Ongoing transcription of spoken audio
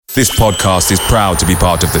This podcast is proud to be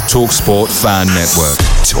part of the TalkSport Fan Network.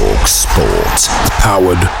 TalkSport.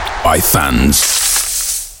 Powered by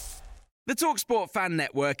fans. The TalkSport Fan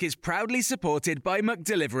Network is proudly supported by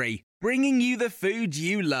McDelivery, bringing you the food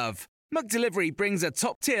you love. McDelivery brings a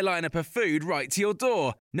top-tier lineup of food right to your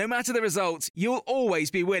door. No matter the result, you'll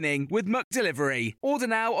always be winning with McDelivery. Order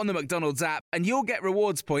now on the McDonald's app and you'll get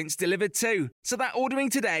rewards points delivered too. So that ordering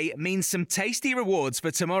today means some tasty rewards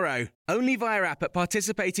for tomorrow. Only via app at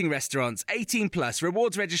participating restaurants. 18 plus.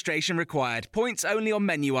 Rewards registration required. Points only on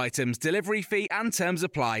menu items. Delivery fee and terms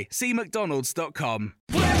apply. See mcdonalds.com.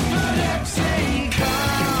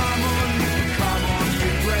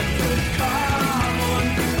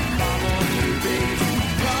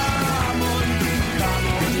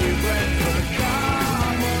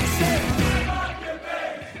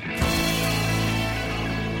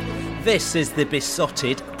 This is the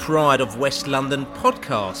Besotted Pride of West London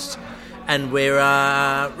podcast, and we're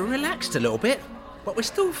relaxed a little bit, but we're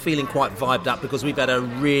still feeling quite vibed up because we've had a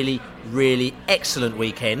really, really excellent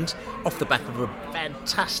weekend off the back of a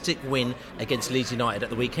fantastic win against Leeds United at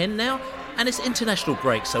the weekend now, and it's international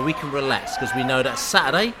break, so we can relax because we know that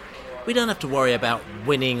Saturday we don't have to worry about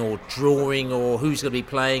winning or drawing or who's going to be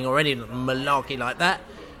playing or any malarkey like that.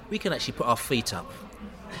 We can actually put our feet up,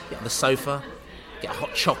 get on the sofa, get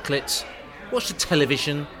hot chocolates, watch the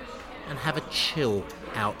television, and have a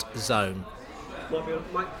chill-out zone.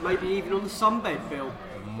 Maybe even on the sunbed, Bill.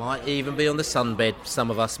 Might even be on the sunbed.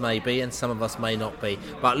 Some of us may be, and some of us may not be.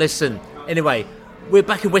 But listen, anyway, we're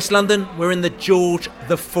back in West London. We're in the George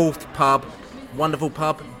IV pub. Wonderful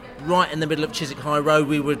pub, right in the middle of Chiswick High Road.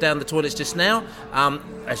 We were down the toilets just now,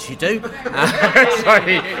 as you do.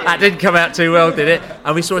 Sorry, that didn't come out too well, did it?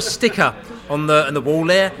 And we saw a sticker on the wall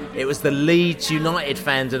there. It was the Leeds United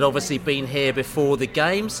fans had obviously been here before the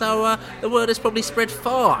game, so the word has probably spread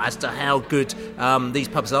far as to how good these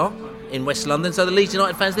pubs are in West London. So the Leeds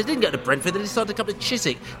United fans, they didn't go to Brentford, they decided to come to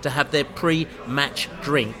Chiswick to have their pre-match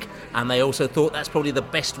drink, and they also thought that's probably the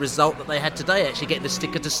best result that they had today, actually getting the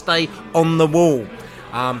sticker to stay on the wall.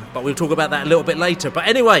 But we'll talk about that a little bit later. But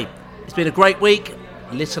anyway, it's been a great week,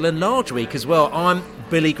 little and large week as well. I'm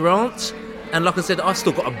Billy Grant, and like I said, I've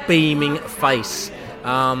still got a beaming face.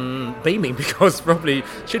 Beaming because probably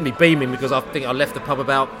shouldn't be beaming because I think I left the pub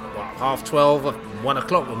about 12:30, 1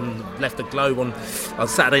 o'clock, and left the Globe on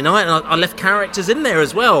Saturday night, and I left characters in there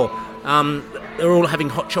as well. They're all having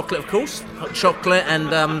hot chocolate, of course, hot chocolate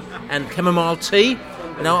and chamomile tea.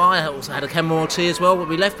 You know, I also had a chamomile tea as well when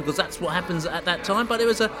we left because that's what happens at that time. But it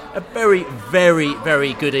was a very, very,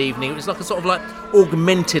 very good evening. It was like a sort of like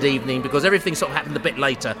augmented evening because everything sort of happened a bit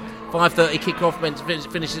later. 5:30 kick-off, went to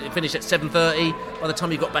finish at 7:30. By the time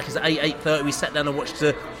we got back, it's at 8:30. We sat down and watched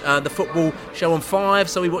the football show on 5.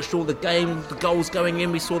 So we watched all the game, the goals going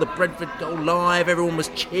in. We saw the Brentford goal live. Everyone was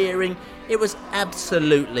cheering. It was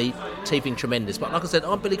absolutely teeping tremendous. But like I said,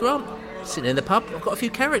 I'm Billy Grant, sitting in the pub. I've got a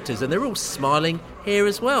few characters and they're all smiling here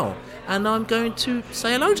as well. And I'm going to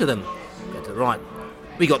say hello to them. Go to the right.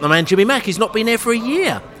 We got the man Jimmy Mack. He's not been here for a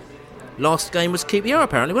year. Last game was QPR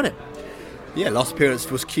apparently, wasn't it? Yeah, last appearance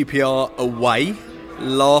was QPR away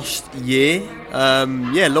last year.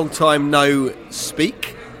 Long time no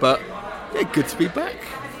speak, but yeah, good to be back.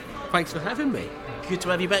 Thanks for having me. Good to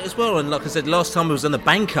have you back as well. And like I said, last time I was on the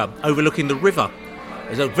banker overlooking the river.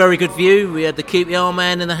 It was a very good view. We had the QPR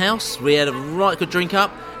man in the house. We had a right good drink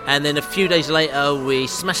up. And then a few days later, we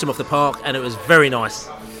smashed him off the park, and it was very nice.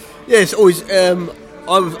 Yeah, it's always...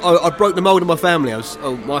 I broke the mould of my family.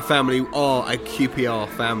 My family are a QPR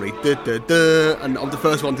family. And I'm the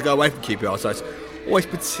first one to go away from QPR, so it's always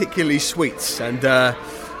particularly sweet. And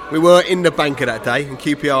we were in the banker that day, and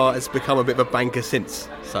QPR has become a bit of a banker since.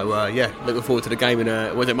 So, looking forward to the game in,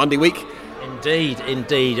 was it Monday week?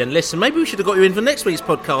 Indeed. And listen, maybe we should have got you in for next week's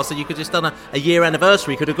podcast and you could have just done a year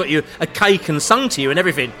anniversary. Could have got you a cake and sung to you and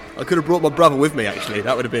everything. I could have brought my brother with me, actually.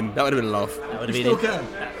 That would have been a laugh. That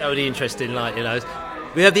would be interesting, like, you know.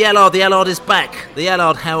 We have the Allard. The Allard is back. The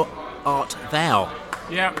Allard, how art thou?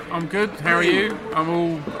 Yeah, I'm good. How are you? I'm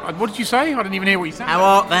all... What did you say? I didn't even hear what you said. How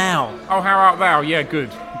art thou? Oh, how art thou? Yeah,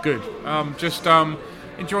 good. Just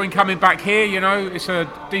enjoying coming back here, you know. It's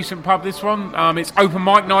a decent pub, this one. It's open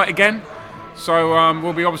mic night again. So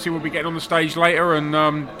we'll be getting on the stage later and...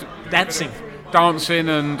 dancing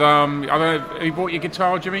and... I don't know, have you brought your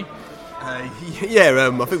guitar, Jimmy? I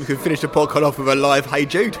think we could finish the podcast off with a live Hey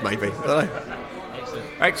Jude, maybe. I don't know.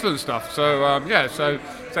 Excellent stuff. So,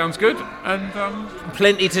 Sounds good. And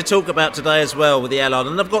plenty to talk about today as well with the Allard.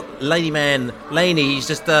 And I've got Laney. He's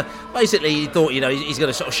just basically he thought, he's going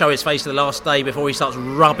to sort of show his face the last day before he starts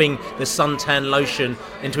rubbing the suntan lotion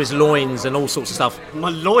into his loins and all sorts of stuff. My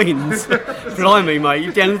loins? Blimey, mate.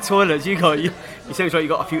 You're down the toilets. You seems like you've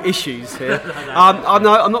got a few issues here. I'm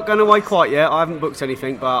not going away quite yet. I haven't booked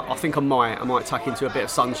anything, but I think I might tuck into a bit of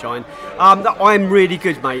sunshine. I'm really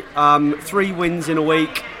good, mate. 3 wins in a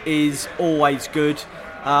week is always good.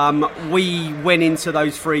 We went into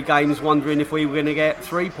those 3 games wondering if we were going to get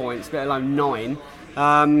 3 points, let alone 9.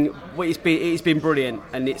 It's been brilliant,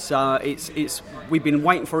 and it's we've been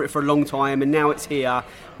waiting for it for a long time, and now it's here.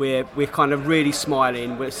 We're kind of really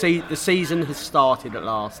smiling. The season has started at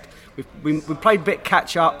last. We've played a bit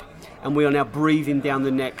catch up, and we are now breathing down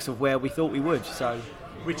the necks of where we thought we would. So.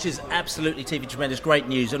 Which is absolutely TV tremendous, great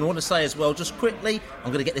news. And I want to say as well, just quickly,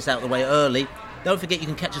 I'm going to get this out of the way early. Don't forget you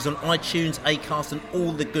can catch us on iTunes, Acast and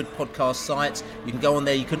all the good podcast sites. You can go on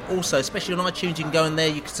there. You can also, especially on iTunes, you can go on there.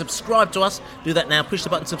 You can subscribe to us. Do that now. Push the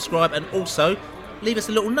button subscribe, and also leave us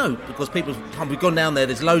a little note, because we've gone down there.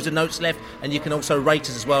 There's loads of notes left, and you can also rate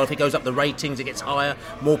us as well. If it goes up the ratings, it gets higher.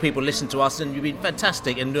 More people listen to us, and you've been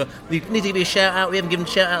fantastic. And we need to give you a shout out. We haven't given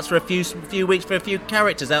shout outs for a few weeks for a few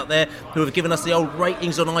characters out there who have given us the old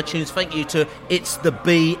ratings on iTunes. Thank you to It's the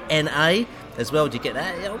BNA. As well, do you get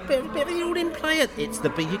that? A bit of the all in play. It's the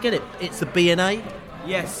B. You get it? It's the BNA.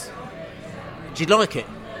 Yes. Do you like it?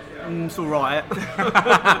 It's all right.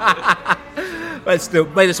 But still,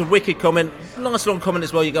 made us a wicked comment. Nice long comment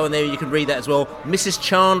as well. You go in there, you can read that as well. Mrs.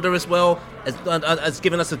 Chandler as well has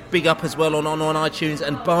given us a big up as well on iTunes,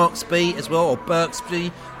 and Barksby as well, or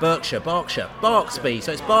Berksby.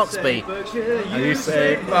 So it's Barksby. You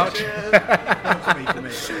say Berkshire.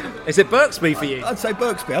 Is it Berksby for you? I'd say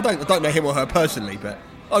Berksby. I don't know him or her personally, but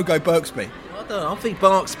I'll go Berksby. I think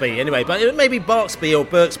Barksby anyway, but maybe Barksby or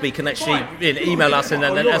Berksby can actually email us and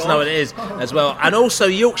let us know what it is as well. And also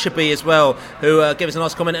Yorkshireby as well, who gave us a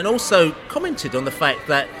nice comment and also commented on the fact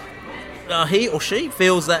that he or she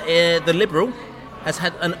feels that the Liberal has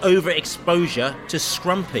had an overexposure to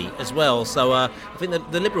Scrumpy as well. So I think that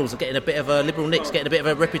the Liberals are getting a bit of a Liberal Nick's getting a bit of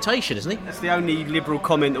a reputation, isn't he? That's the only Liberal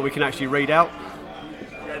comment that we can actually read out.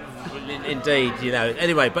 Indeed,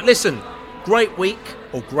 Anyway, but listen. Great week,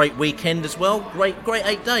 or great weekend as well. Great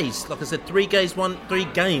 8 days. Like I said, 3 games, 1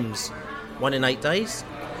 in 8 days.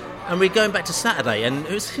 And we're going back to Saturday. And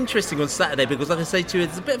it was interesting on Saturday because, like I say to you,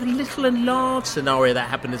 there's a bit of a little and large scenario that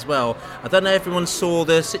happened as well. I don't know if everyone saw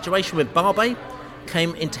the situation with Barbe.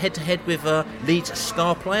 Came into head-to-head with Leeds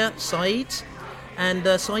star player, Saeed. And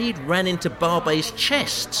Saeed ran into Barbe's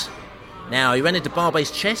chest. Now, he ran into Barbe's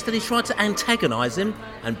chest and he tried to antagonise him,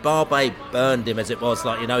 and Barbe burned him as it was.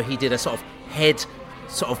 He did a sort of head,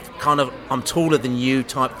 kind of I'm taller than you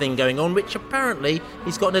type thing going on, which apparently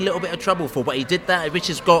he's gotten a little bit of trouble for. But he did that, which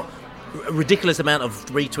has got a ridiculous amount of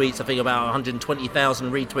retweets, I think about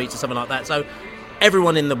 120,000 retweets or something like that. So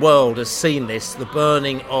everyone in the world has seen this, the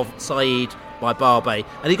burning of Saeed by Barbe.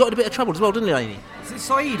 And he got in a bit of trouble as well, didn't he, Laney? Is it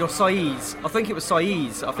Saeed or Saiz? I think it was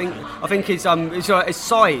Saiz. I think it's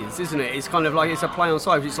size, isn't it? It's kind of like it's a play on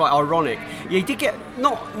size. It's like ironic. Yeah, he did get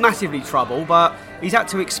not massively trouble, but he's had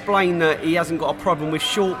to explain that he hasn't got a problem with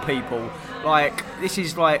short people. Like, this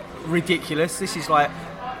is like ridiculous. This is like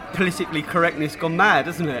politically correctness gone mad,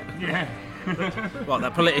 isn't it? Yeah. Well,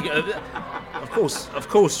 that political. Of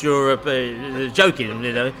course, you're joking.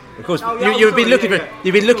 Of course, you've been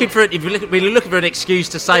looking for an excuse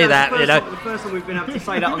to say that. The first time we've been able to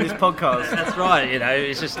say that on this podcast. That's right.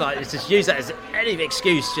 It's just use that as any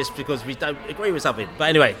excuse just because we don't agree with something. But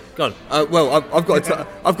anyway, go on. Well, I've got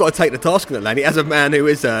to take the task on it, Lanny. As a man who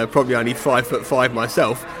is probably only 5'5"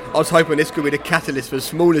 myself, I was hoping this could be the catalyst for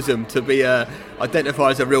smallism to be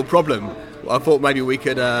identified as a real problem. I thought maybe we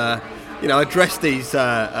could. Address these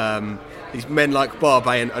men like Barbe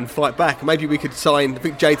and fight back. Maybe we could sign. I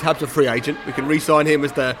think Jay Tabb's a free agent. We can re-sign him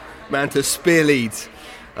as the man to spearhead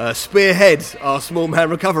our small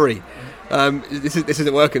man recovery. This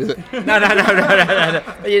isn't working, is it? No.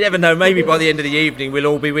 You never know. Maybe by the end of the evening we'll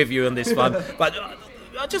all be with you on this one. But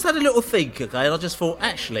I just had a little think, okay, and I just thought,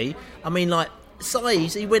 actually,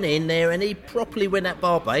 Saiz, he went in there and he properly went at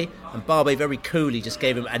Barbe, and Barbe very coolly just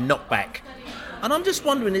gave him a knockback. And I'm just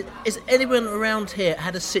wondering, is anyone around here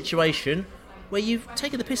had a situation where you've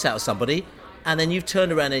taken the piss out of somebody and then you've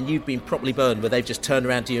turned around and you've been properly burned, where they've just turned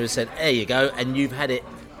around to you and said, there you go, and you've had it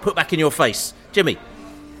put back in your face? Jimmy?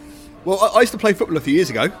 Well, I used to play football a few years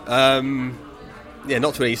ago.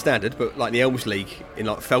 Not to any standard, but like the Elms League in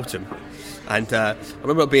like Feltham. And I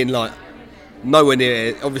remember being like nowhere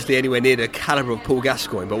near, obviously anywhere near the calibre of Paul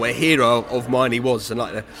Gascoigne, but a hero of mine he was. And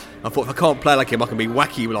like, I thought, if I can't play like him, I can be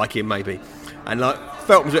wacky like him maybe. And like,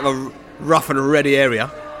 felt it was a bit of a rough and ready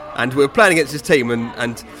area. And we were playing against his team,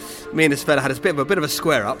 and me and this fella had a bit of a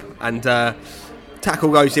square up, and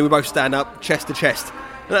tackle goes in, we both stand up, chest to chest.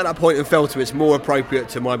 And at that point in felt it's more appropriate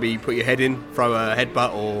to maybe put your head in, throw a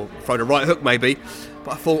headbutt or throw the right hook maybe.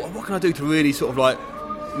 But I thought, what can I do to really sort of like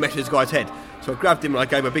mesh this guy's head? So I grabbed him and I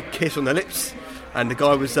gave him a big kiss on the lips, and the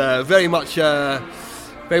guy was very much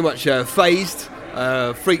phased,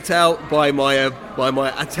 freaked out by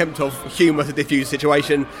my attempt of humour to diffuse the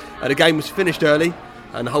situation. The game was finished early,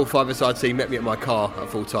 and the whole five-a-side team met me at my car at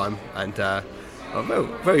full time, and I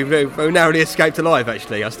very, very, very narrowly escaped alive.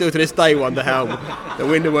 Actually, I still to this day wonder how the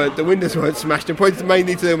windows weren't smashed, and pointed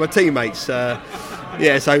mainly to my teammates. So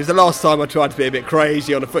it was the last time I tried to be a bit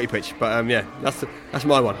crazy on a footy pitch. But that's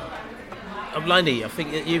my one. Blaney, I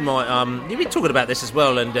think you might. You've been talking about this as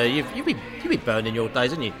well, and you've been burning your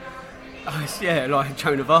days, haven't you? Oh, yeah, like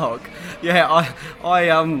Joan of Arc. Yeah,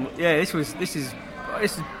 This is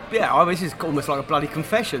almost like a bloody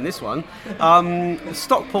confession. This one,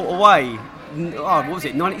 Stockport away. What was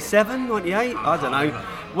it? 97, 98? I don't know.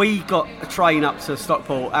 We got a train up to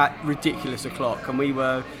Stockport at ridiculous o'clock, and we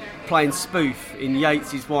were playing spoof in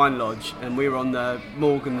Yates's Wine Lodge, and we were on the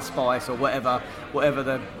Morgan Spice or whatever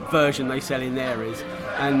the version they sell in there is,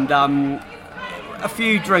 and a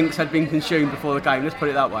few drinks had been consumed before the game. Let's put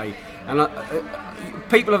it that way. And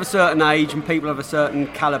people of a certain age and people of a certain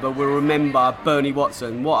calibre will remember Bernie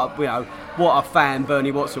Watson. What a fan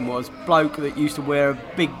Bernie Watson was. Bloke that used to wear a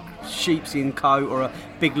big sheepskin coat or a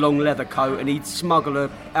big long leather coat, and he'd smuggle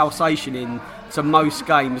a Alsatian in to most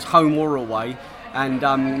games, home or away. And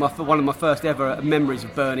one of my first ever memories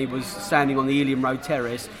of Bernie was standing on the Ilium Road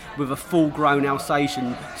terrace with a full-grown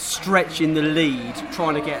Alsatian stretching the lead,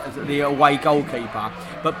 trying to get the away goalkeeper.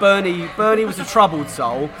 But Bernie was a troubled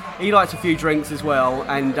soul. He liked a few drinks as well,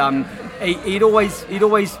 and he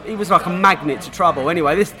was like a magnet to trouble.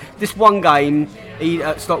 Anyway, this one game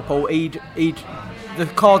at Stockport, he'd the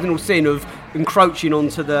cardinal sin of encroaching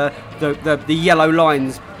onto the yellow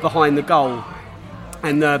lines behind the goal.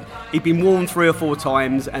 And he'd been warned 3 or 4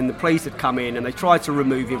 times, and the police had come in and they tried to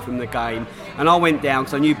remove him from the game. And I went down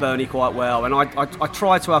because I knew Bernie quite well, and I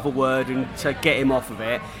tried to have a word and to get him off of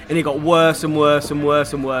it. And it got worse and worse and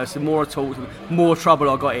worse and worse. The more I talked, the more trouble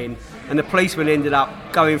I got in. And the policeman ended up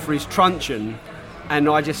going for his truncheon, and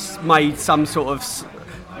I just made some sort of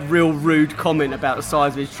real rude comment about the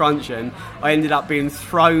size of his truncheon. I ended up being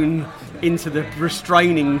thrown into the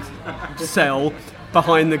restraining cell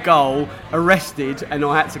behind the goal, arrested, and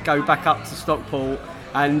I had to go back up to Stockport,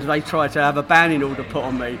 and they tried to have a banning order put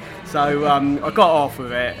on me. So I got off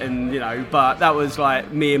with it, and but that was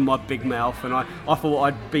like me and my big mouth, and I thought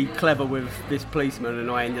I'd be clever with this policeman, and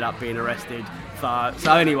I ended up being arrested. So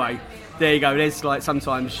anyway, there you go. There's like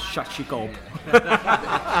sometimes shut your gob.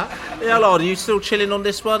 Yeah, Lord, are you still chilling on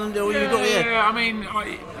this one? Yeah. I mean,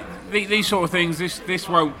 these sort of things. This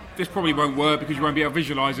probably won't work because you won't be able to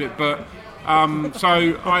visualise it. But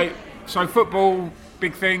so football,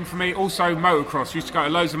 big thing for me. Also motocross. Used to go to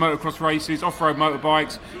loads of motocross races, off-road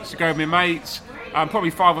motorbikes. Used to go with my mates. Probably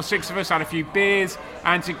 5 or 6 of us had a few beers,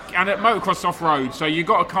 and at motocross off-road. So you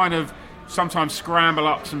got to kind of sometimes scramble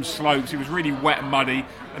up some slopes. It was really wet and muddy,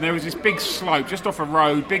 and there was this big slope just off a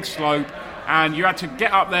road, big slope, and you had to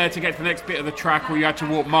get up there to get to the next bit of the track, or you had to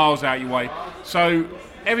walk miles out your way. So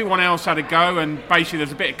everyone else had a go, and basically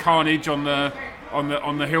there's a bit of carnage on the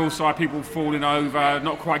hillside, people falling over,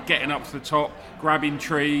 not quite getting up to the top, grabbing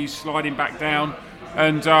trees, sliding back down.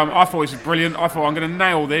 And I thought this was brilliant. I thought, I'm going to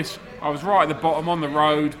nail this. I was right at the bottom on the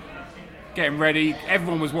road, getting ready.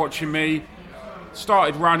 Everyone was watching me.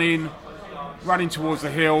 Started running towards the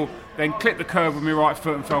hill, then clipped the curve with my right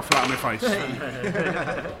foot and fell flat on my face.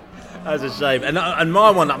 That's a shame. And my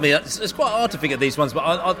one, I mean, it's quite hard to think of these ones, but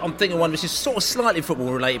I'm thinking one which is sort of slightly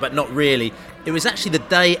football related, but not really. It was actually the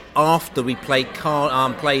day after we played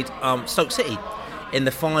Stoke City in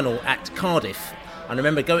the final at Cardiff. I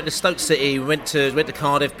remember going to Stoke City, went to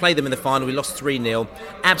Cardiff, played them in the final, we lost 3-0,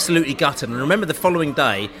 absolutely gutted. And I remember the following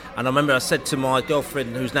day, and I remember I said to my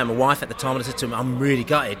girlfriend, who's now my wife at the time, and I said to him, I'm really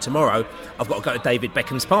gutted. Tomorrow I've got to go to David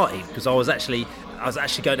Beckham's party, because I was actually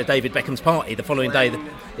going to David Beckham's party the following day.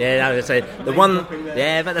 That's the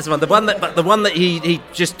one that he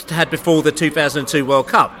just had before the 2002 World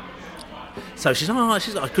Cup. So she's like,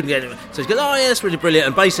 I couldn't get it. So she goes, oh yeah, that's really brilliant.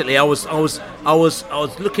 And basically, I was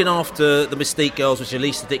looking after the Mystique girls, which are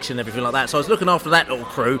Lisa Dixon and everything like that. So I was looking after that little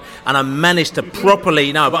crew, and I managed to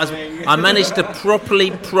properly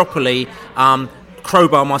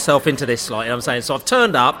crowbar myself into this. Like I'm saying, so I've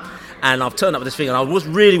turned up. And I've turned up with this thing, and I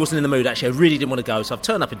wasn't in the mood, actually. I really didn't want to go, so I've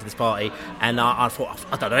turned up into this party, and I thought,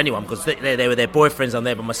 I don't know anyone, because they were their boyfriends, I'm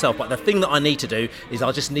there by myself. But the thing that I need to do is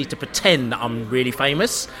I just need to pretend that I'm really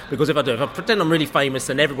famous, because if I pretend I'm really famous,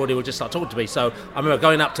 then everybody will just start talking to me. So I remember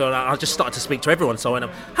going up to her, and I just started to speak to everyone. So I went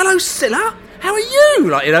up, "Hello, Scylla, how are you?"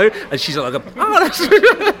 Like, you know, and she's like, "Oh, that's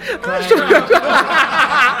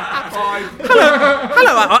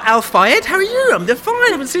hello, Al Fayed, how are you? I'm fine, I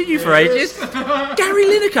haven't seen you for ages. Gary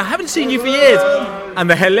Lineker, haven't seen you for years." And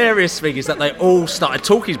the hilarious thing is that they all started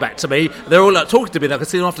talking back to me. They're all like talking to me, and I could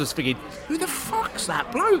see them afterwards thinking, "Who the fuck's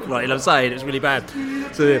that bloke?" Like, you know what I'm saying? It was really bad.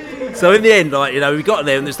 So in the end, like, you know, we got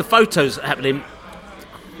there, and there's the photos happening.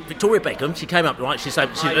 Victoria Beckham, she came up, right? She came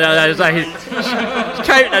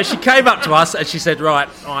up to us, and she said, right,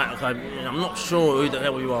 okay, I'm not sure who the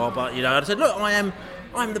hell you are, but, you know, I said, look, I'm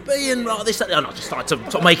the B, and like this, that, and I just started to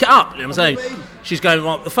sort of make it up. You know what I'm saying? She's going,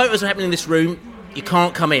 right, the photos are happening in this room. You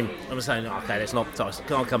can't come in. I'm saying, okay, that's not, so I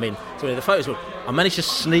can't come in. So the photos were, I managed to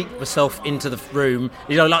sneak myself into the room.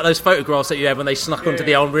 You know, like those photographs that you have when they snuck onto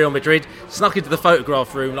the old Real Madrid. Snuck into the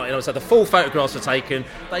photograph room, like, you know, so the full photographs were taken.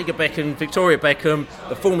 David Beckham, Victoria Beckham,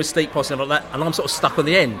 the full Mystique posse and like that, and I'm sort of stuck on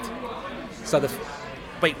the end. So a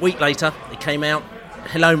week later, it came out,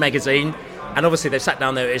 Hello Magazine, and obviously they've sat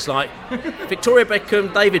down there, it's like, Victoria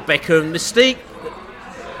Beckham, David Beckham, Mystique,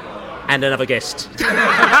 and another guest.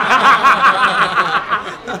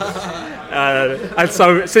 And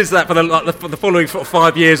so since that, for the following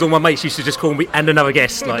 5 years, all my mates used to just call me and another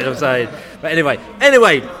guest, like, you know what I'm saying. But anyway,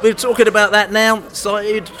 we're talking about that now. So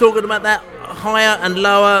we're talking about that higher and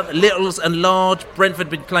lower, littles and large. Brentford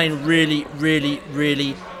been playing really, really,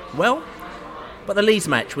 really well. But the Leeds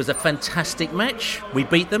match was a fantastic match. We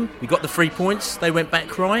beat them. We got the 3 points. They went back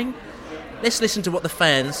crying. Let's listen to what the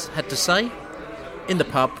fans had to say in the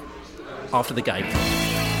pub after the game.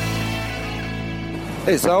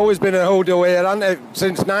 It's always been a hoodoo here, hasn't it?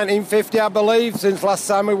 Since 1950, I believe, since last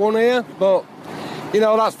time we won here. But, you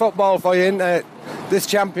know, that's football for you, isn't it? This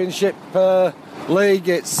Championship League,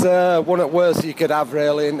 it's one of the worst you could have,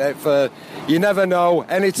 really, isn't it? You never know.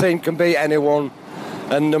 Any team can beat anyone.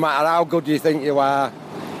 And no matter how good you think you are,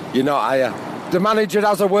 you're not higher. The manager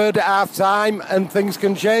has a word at half-time, and things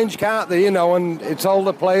can change, can't they? You know, and it's all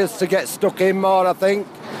the players to get stuck in more, I think.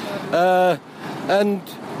 And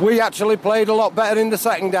we actually played a lot better in the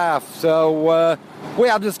second half. So we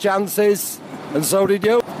had us chances, and so did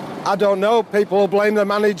you. I don't know. People will blame the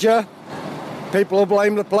manager. People will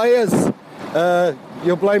blame the players.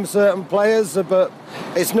 You'll blame certain players, but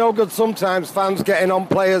it's no good sometimes fans getting on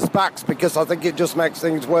players' backs, because I think it just makes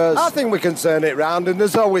things worse. I think we can turn it round, and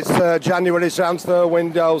there's always January transfer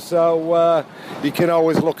window, so you can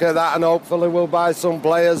always look at that, and hopefully we'll buy some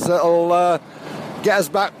players that'll get us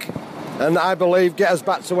back, and I believe get us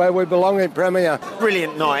back to where we belong in Premier.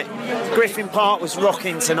 Brilliant night. Griffin Park was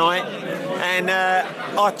rocking tonight, and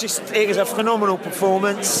it was a phenomenal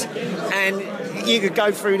performance, and you could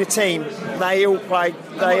go through the team. They all played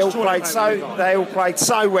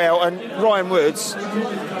so well, and Ryan Woods,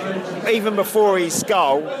 even before his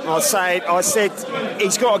goal, I said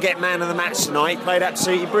he's got to get man of the match tonight. He played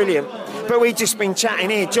absolutely brilliant. But we've just been chatting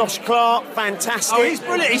here. Josh Clark, fantastic. Oh, he's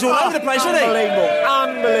brilliant. He's all over the place, isn't he?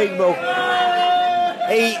 Unbelievable.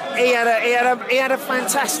 He had a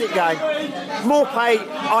fantastic game. Morpay,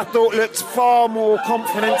 I thought, looked far more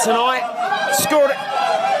confident tonight. Scored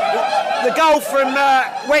the goal from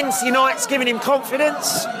Wednesday night's giving him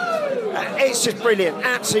confidence. It's just brilliant,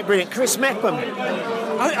 absolutely brilliant. Chris Mepham.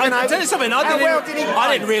 I tell you something. I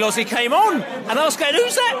didn't realise he came on, and I was going,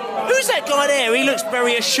 "Who's that? Who's that guy there?" He looks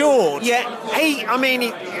very assured. Yeah, he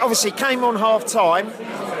obviously came on half time.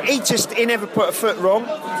 He never put a foot wrong.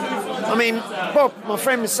 I mean, Bob, my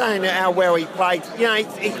friend, was saying how well he played. You know,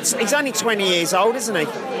 he's only 20 years old, isn't he?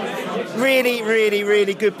 Really, really,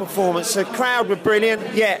 really good performance. The crowd were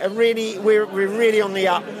brilliant. Yeah, we're really on the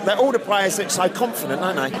up. All the players look so confident,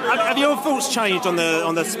 don't they? Have your thoughts changed on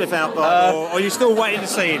the Smith out, Bob, or are you still waiting to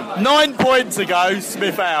see him? 9 points ago,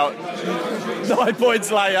 Smith out. 9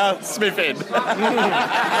 points later, Smith in.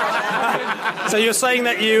 So you're saying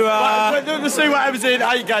that you... We'll see what happens in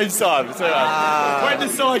 8 games time. When the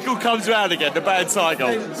cycle comes round again, the bad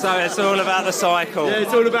cycle. So it's all about the cycle. Yeah,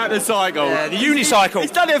 it's all about the cycle. Yeah, the unicycle.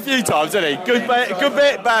 He's done it a few times, hasn't he? Good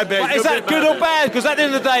bit, bad bit. Is that good or bad? Because at the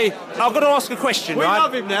end of the day, I've got to ask a question, right?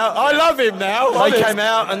 love him now. I love him now. They came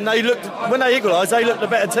out and when they equalised, they looked the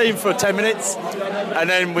better team for 10 minutes. And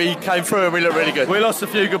then we came through and we looked really good. We lost a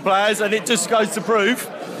few good players, and it just goes to prove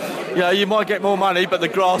you might get more money, but the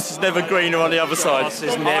grass is never greener on the other side. Grass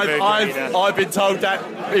is never greener. I've been told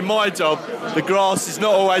that in my job, the grass is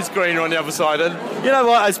not always greener on the other side, and you know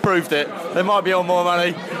what? Has proved it. They might be on more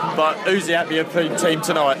money, but who's the happier team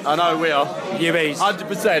tonight? I know we are. UBs.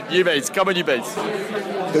 100% UBs. Come on,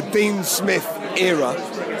 UBs. The Dean Smith era,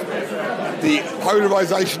 the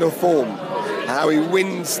polarisation of form, how he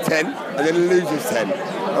wins 10 and then loses 10,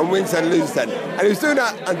 and wins 10 and loses 10. And he was doing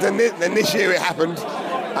that, and then this year it happened,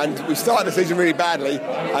 and we started the season really badly,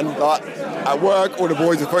 and at work all the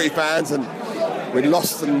boys are footy fans, and we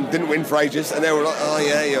lost and didn't win for ages, and they were like, oh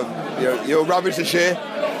yeah, you're rubbish this year.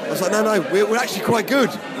 I was like, no, we're actually quite good,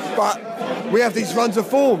 but we have these runs of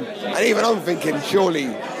form. And even I'm thinking, surely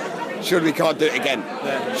we can't do it again.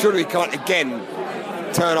 Yeah. Surely we can't again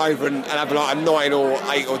turn over and have like a 9 or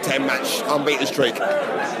 8 or 10 match unbeaten streak.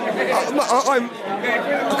 I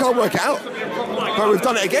can't work it out, but we've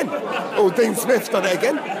done it again. Or Dean Smith's done it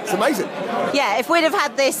again. It's amazing. Yeah, if we'd have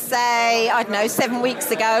had this, say, 7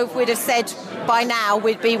 weeks ago, if we'd have said by now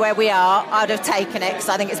we'd be where we are, I'd have taken it, because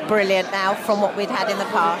I think it's brilliant now from what we'd had in the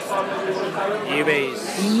past. UBs.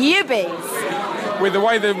 With the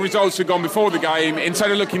way the results have gone before the game,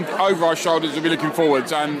 instead of looking over our shoulders, we'll be looking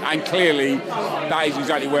forwards, and clearly that is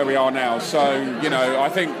exactly where we are now. So, I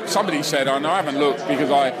think somebody said, and I haven't looked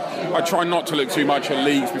because I try not to look too much at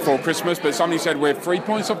leagues before Christmas, but somebody said we're 3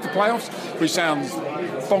 points off the playoffs, which sounds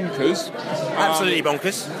bonkers. Absolutely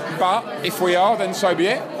bonkers. But if we are, then so be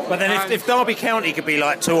it. But then if Derby County could be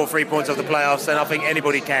like 2 or 3 points off the playoffs, then I think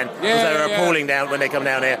anybody can. Because they're appalling down when they come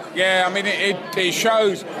down here. Yeah, I mean, it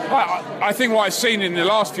shows. I think what I've seen in the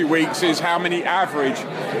last few weeks is how many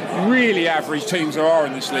really average teams there are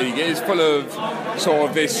in this league. It is full of sort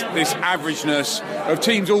of this averageness of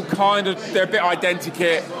teams all they're a bit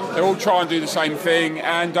identikit. They all try and do the same thing.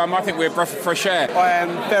 And I think we're a breath of fresh air. I am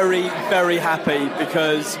very, very happy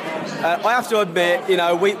because I have to admit,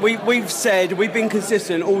 we've been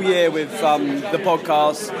consistent all year with the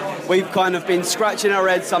podcast. We've kind of been scratching our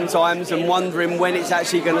heads sometimes and wondering when it's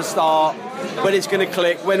actually going to start, when it's going to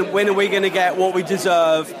click, when are we going to get what we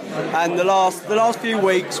deserve. And the last few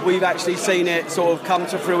weeks we've actually seen it sort of come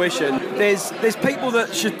to fruition. There's people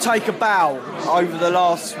that should take a bow over the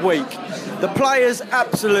last week. The players have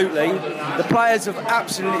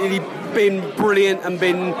absolutely been brilliant and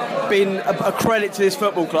been a credit to this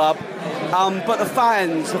football club. But the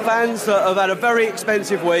fans that have had a very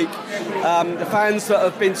expensive week, the fans that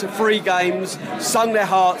have been to 3 games, sung their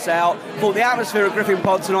hearts out, thought the atmosphere at Griffin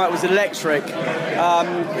Park tonight was electric.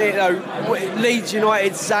 Leeds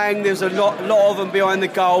United sang, there was a lot of them behind the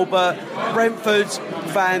goal, but Brentford's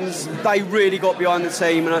fans, they really got behind the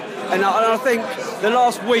team, and I think the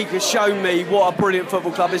last week has shown me what a brilliant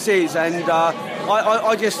football club this is, and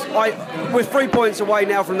we're 3 points away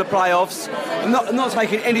now from the playoffs. I'm not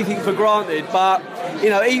taking anything for granted, but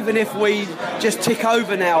even if we just tick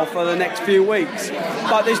over now for the next few weeks,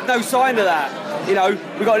 but there's no sign of that.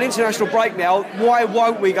 We've got an international break now. Why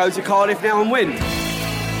won't we go to Cardiff now and win?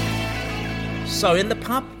 So in the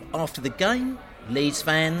pub after the game, Leeds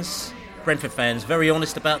fans, Brentford fans, very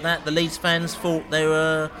honest about that. The Leeds fans thought they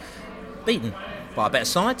were beaten by a better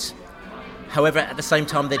side. However, at the same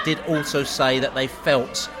time, they did also say that they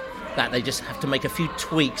felt that they just have to make a few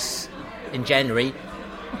tweaks in January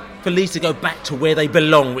for Leeds to go back to where they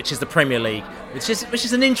belong, which is the Premier League. Which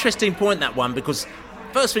is an interesting point, that one, because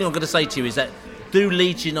first thing I'm going to say to you is that do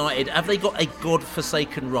Leeds United, have they got a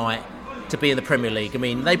God-forsaken right to be in the Premier League? I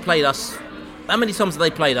mean, they played us. How many times have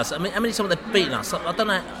they played us? I mean, how many times have they beaten us? I don't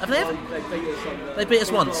know. Have they ever? They beat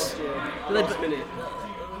us once.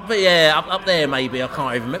 But yeah, up there maybe. I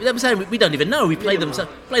can't even remember. I'm saying we don't even know. We played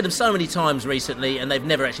them so many times recently, and they've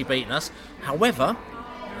never actually beaten us. However,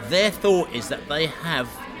 their thought is that they have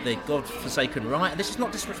their God-forsaken right, and this is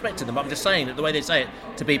not disrespecting them, but I'm just saying that the way they say it,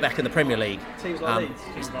 to be back in the Premier League. Teams like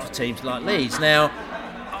Leeds. Teams like Leeds. Now,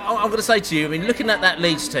 I'm going to say to you, I mean, looking at that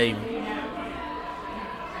Leeds team,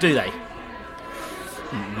 do they?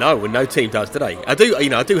 No, no team does, do they? I do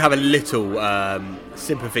have a little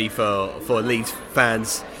sympathy for Leeds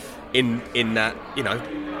fans in that,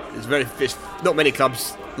 there's not many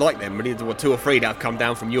clubs like them, really, 2 or 3 that have come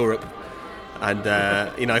down from Europe and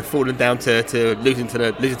fallen down to losing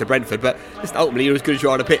to Brentford, but just ultimately you're as good as you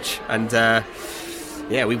are on the pitch, and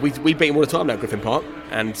we beat them all the time now at Griffin Park,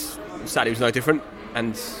 and Saturday was no different,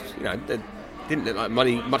 and it didn't look like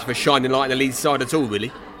much of a shining light in the Leeds side at all,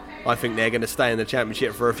 really. I think they're going to stay in the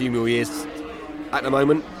Championship for a few more years at the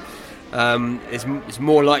moment. It's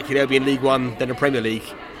more likely they'll be in League One than the Premier League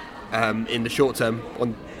in the short term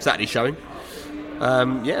on Saturday's showing.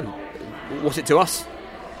 What's it to us?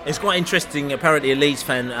 It's quite interesting. Apparently, a Leeds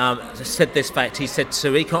fan said this fact. He said,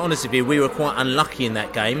 to be quite honest with you, we were quite unlucky in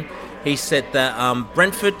that game. He said that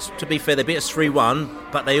Brentford, to be fair, they beat us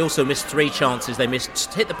 3-1, but they also missed 3 chances. They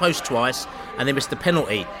hit the post twice, and they missed the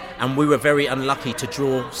penalty. And we were very unlucky to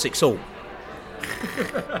draw 6-6.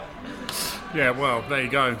 Yeah, well, there you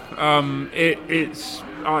go. It's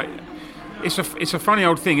a funny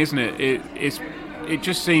old thing, isn't it? It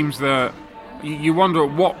just seems that you wonder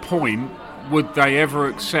at what point would they ever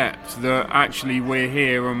accept that actually we're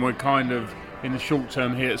here and we're kind of in the short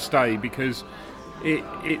term here to stay, because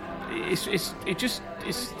it's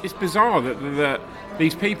bizarre that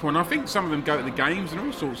these people, and I think some of them go to the games and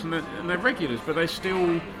all sorts, and they're regulars, but they're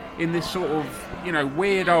still in this sort of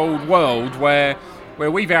weird old world where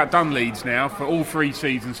we've outdone Leeds now for all 3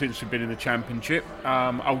 seasons since we've been in the Championship.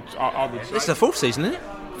 I would say it's the 4th season, isn't it?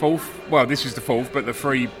 4th. Well, this is the 4th, but the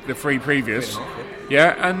three previous.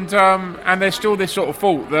 Yeah, and there's still this sort of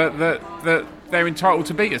fault that they're entitled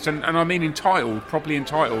to beat us, and I mean entitled, properly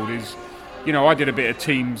entitled is, I did a bit of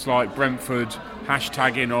teams like Brentford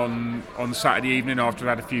hashtagging on Saturday evening after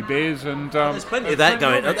I'd had a few beers, and there's plenty of that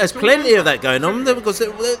going on. There's plenty of that going on because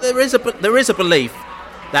there is a belief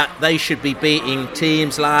that they should be beating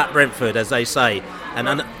teams like Brentford, as they say,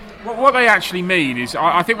 and what they actually mean is,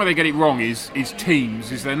 I think where they get it wrong is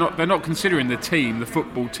teams. Is they're not considering the team, the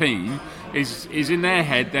football team. Is in their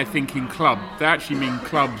head they're thinking club. They actually mean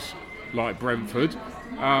clubs like Brentford,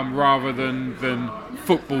 rather than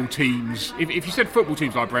football teams. If you said football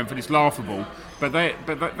teams like Brentford, it's laughable. But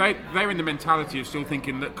they're in the mentality of still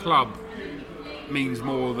thinking that club means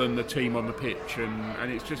more than the team on the pitch,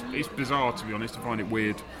 and it's bizarre, to be honest. I find it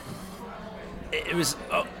weird. It was.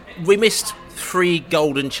 We missed 3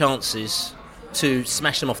 golden chances to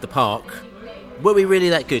smash them off the park. Were we really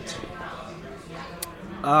that good?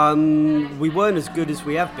 We weren't as good as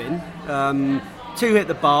we have been. 2 hit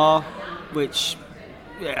the bar, which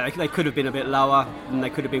they could have been a bit lower, and they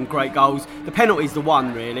could have been great goals. The penalty's the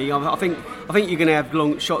one, really. I think you're going to have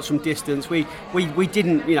long shots from distance. We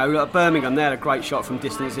didn't, at Birmingham they had a great shot from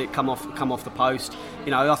distance. It come off the post.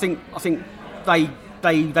 I think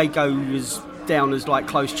they go as down as like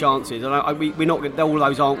close chances, and we're not. All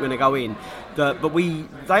those aren't going to go in. But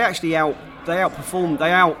they actually outperformed.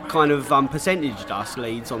 They out kind of percentaged us,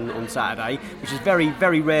 Leeds, on Saturday, which is very,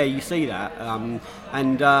 very rare. You see that,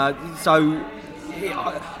 so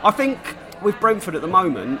I think with Brentford at the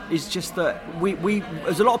moment is just that we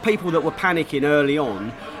there's a lot of people that were panicking early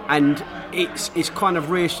on, and it's kind of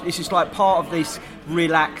this is like part of this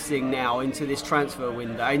relaxing now into this transfer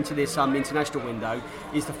window, into this international window,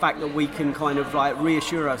 is the fact that we can kind of like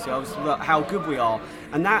reassure ourselves that how good we are,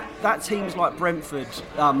 and that teams like Brentford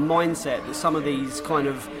mindset that some of these kind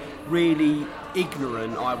of really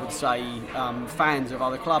ignorant, I would say, fans of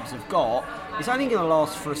other clubs have got, it's only going to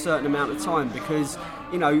last for a certain amount of time, because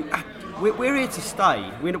we're here to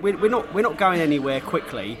stay. We're not going anywhere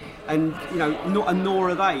quickly, and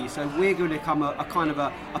nor are they. So we're going to become a kind of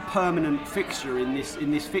a permanent fixture in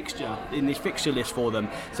this fixture list for them.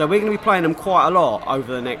 So we're going to be playing them quite a lot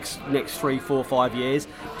over the next 3, 4, 5 years.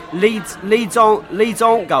 Leeds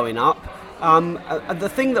aren't going up. The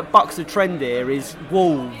thing that bucks the trend here is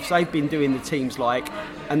Wolves. They've been doing the teams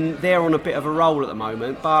and they're on a bit of a roll at the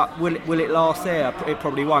moment. But will it last there? It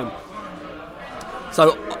probably won't.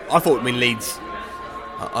 So I thought, Leeds,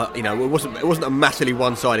 it wasn't a massively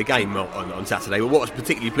one-sided game on Saturday. But what was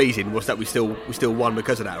particularly pleasing was that we still won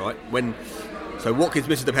because of that, right? So Watkins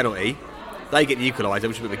misses the penalty, they get the equaliser,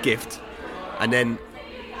 which was a bit of a gift, and then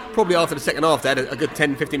probably after the second half they had a good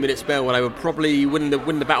 10-15 minute spell where they were probably winning the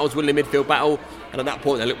midfield battle, and at that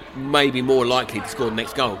point they looked maybe more likely to score the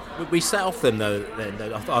next goal. We set off them though.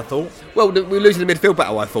 I thought. Well, we were losing the midfield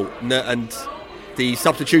battle, I thought, and the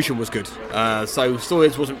substitution was good. So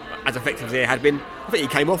Sawyers wasn't as effective as he had been. I think he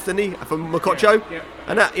came off, didn't he, from Mokotjo? Yeah.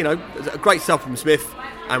 And that, a great sub from Smith,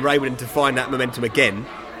 and we're able to find that momentum again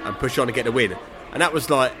and push on to get the win. And that was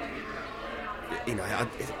like,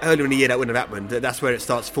 earlier in the year that wouldn't have happened. That's where it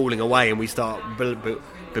starts falling away, and we start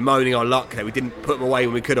bemoaning our luck that we didn't put them away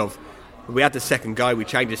when we could have. We had the second go, we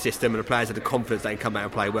changed the system, and the players had the confidence they can come out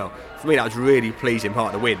and play well. For me, that was really pleasing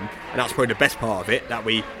part of the win, and that's probably the best part of it, that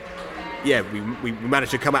we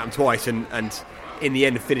managed to come at them twice and in the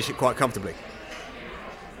end finish it quite comfortably.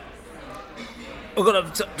 I've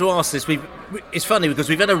got to ask this. It's funny because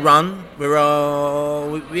we've had a run.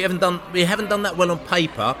 We haven't done that well on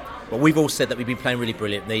paper, but we've all said that we've been playing really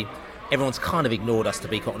brilliantly. Everyone's kind of ignored us, to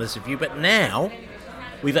be quite honest with you. But now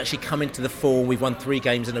we've actually come into the fall. We've won 3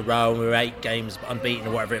 games in a row, and we're 8 games unbeaten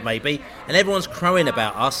or whatever it may be. And everyone's crowing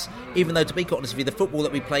about us, even though, to be quite honest with you, the football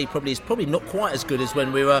that we play is probably not quite as good as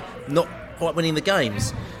when we were not quite winning the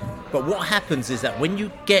games. But what happens is that when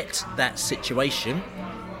you get that situation,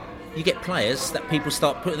 you get players that people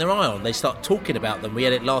start putting their eye on. They start talking about them. We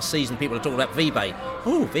had it last season. People are talking about Vibe.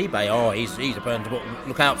 Oh, Vibe. He's a person to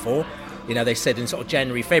look out for. You know, they said in sort of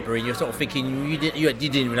January, February, and you're sort of thinking you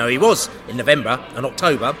didn't even know he was in November and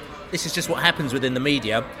October. This is just what happens within the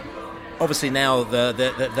media. Obviously now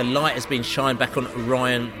the light has been shined back on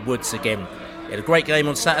Ryan Woods again. He had a great game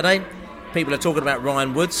on Saturday. People are talking about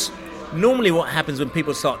Ryan Woods. Normally what happens when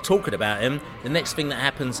people start talking about him, the next thing that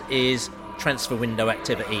happens is transfer window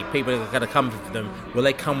activity. People are going to come for them. Will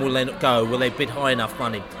they come? Will they not go? Will they bid high enough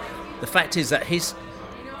money? The fact is that his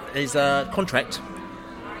contract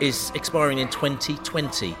is expiring in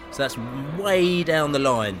 2020, so that's way down the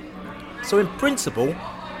line. So in principle,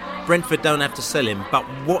 Brentford don't have to sell him. But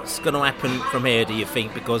what's going to happen from here, do you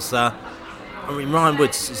think? Because Ryan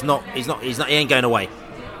Woods he ain't going away.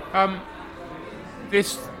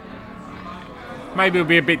 This maybe will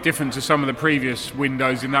be a bit different to some of the previous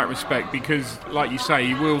windows in that respect, because, like you say,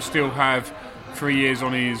 he will still have 3 years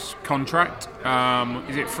on his contract.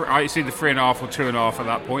 It's either 3.5 or 2.5 at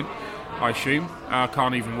that point, I assume. I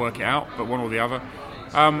can't even work it out, but one or the other.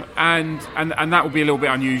 And that will be a little bit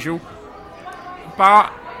unusual.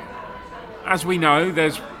 But as we know,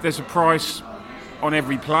 there's a price on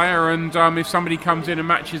every player, and if somebody comes in and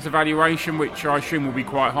matches the valuation, which I assume will be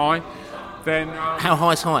quite high, then how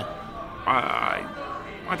high is high?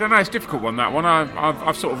 I don't know. It's a difficult one. That one.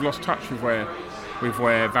 I've sort of lost touch with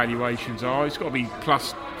where valuations are. It's got to be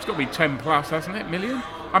plus. It's got to be 10 plus, hasn't it? Million.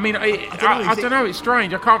 I mean, I don't know. It's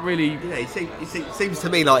strange. I can't really. Yeah, it seems to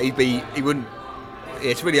me like he wouldn't.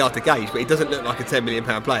 It's really hard to gauge, but he doesn't look like a £10 million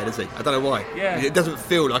player, does he? I don't know why. Yeah. It doesn't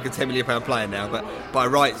feel like a £10 million player now, but by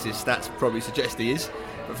rights, his stats probably suggest he is.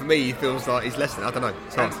 But for me, he feels like he's less than. I don't know.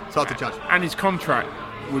 It's hard to judge. And his contract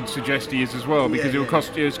would suggest he is as well, because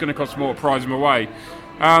it's going to cost more to prize him away.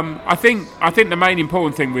 I think the main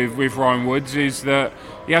important thing with Ryan Woods is that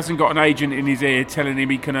he hasn't got an agent in his ear telling him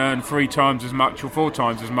he can earn 3 times as much or 4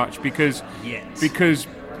 times as much because I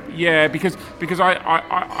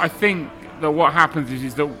think that what happens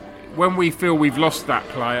is that when we feel we've lost that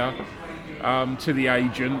player to the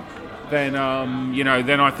agent, then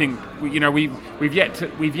then I think we've yet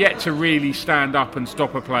to really stand up and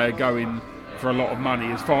stop a player going for a lot of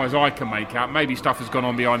money, as far as I can make out. Maybe stuff has gone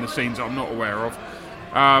on behind the scenes that I'm not aware of,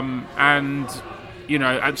 and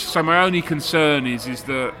so my only concern is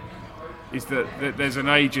that there's an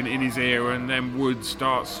agent in his ear, and then Wood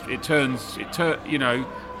starts.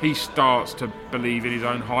 He starts to believe in his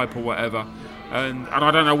own hype or whatever, and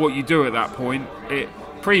I don't know what you do at that point.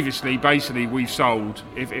 Previously, basically, we've sold.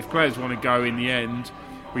 If players want to go in the end,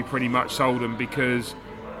 we pretty much sold them because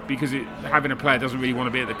having a player doesn't really want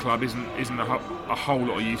to be at the club isn't a whole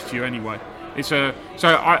lot of use to you anyway. So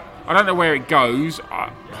I don't know where it goes.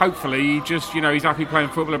 Hopefully, he just he's happy playing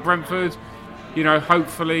football at Brentford.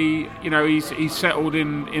 Hopefully he's settled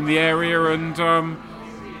in the area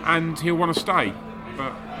and he'll want to stay.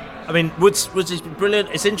 But I mean, Woods has been brilliant.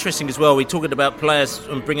 It's interesting as well. We're talking about players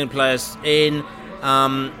and bringing players in.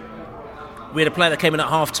 We had a player that came in at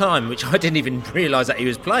half-time, which I didn't even realise that he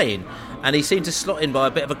was playing, and he seemed to slot in by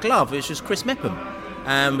a bit of a glove, which was Chris Mepham.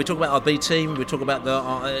 We talk about our B team. We talk about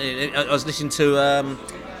I was listening to.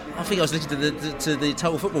 I think I was listening to the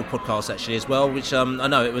Total Football podcast actually as well, which I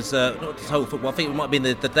know it was not the Total Football. I think it might have been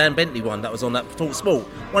the Dan Bentley one that was on that Talk Sport.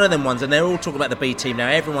 One of them ones, and they're all talking about the B team now.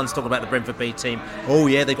 Everyone's talking about the Brentford B team. Oh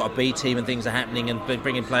yeah, they've got a B team and things are happening and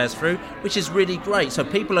bringing players through, which is really great. So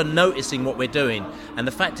people are noticing what we're doing, and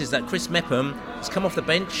the fact is that Chris Mepham has come off the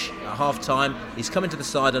bench at half time. He's come into the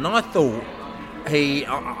side, and I thought.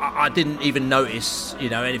 I didn't even notice,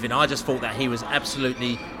 anything. I just thought that he was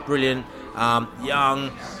absolutely brilliant, young,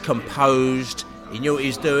 composed. He knew what he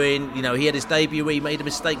was doing. He had his debut. He made a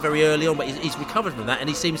mistake very early on, but he's recovered from that, and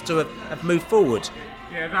he seems to have moved forward.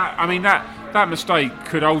 Yeah, that mistake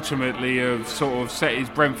could ultimately have sort of set his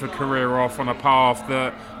Brentford career off on a path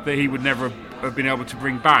that he would never have been able to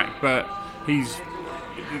bring back. But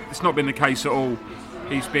it's not been the case at all.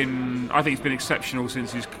 I think he's been exceptional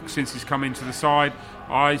since he's come into the side.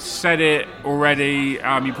 I said it already.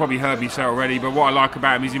 You probably heard me say it already. But what I like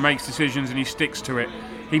about him is he makes decisions and he sticks to it.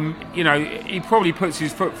 He probably puts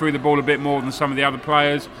his foot through the ball a bit more than some of the other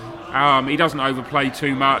players. He doesn't overplay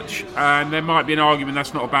too much, and there might be an argument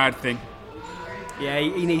that's not a bad thing. Yeah,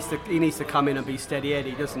 he needs to come in and be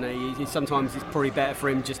steady-headed, doesn't he? Sometimes it's probably better for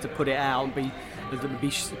him just to put it out and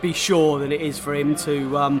be sure than it is for him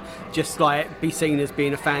to just be seen as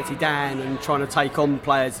being a fancy Dan and trying to take on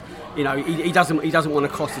players. He doesn't want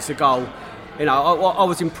to cost us a goal. I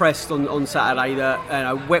was impressed on Saturday that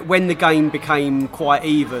when the game became quite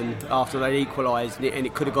even after they equalised, and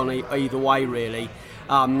it could have gone either way really.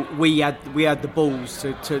 We had the balls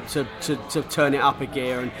to turn it up a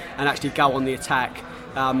gear and actually go on the attack.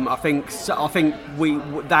 I think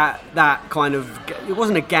that kind of, it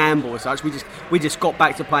wasn't a gamble as such. We just got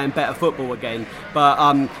back to playing better football again.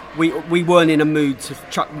 But we weren't in a mood to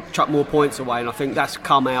chuck more points away, and I think that's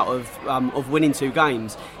come out of winning 2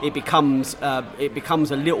 games. It becomes a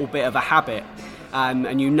little bit of a habit.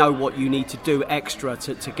 And you know what you need to do extra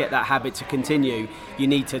to get that habit to continue. You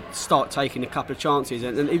need to start taking a couple of chances,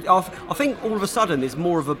 and I think all of a sudden there's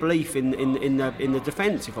more of a belief in the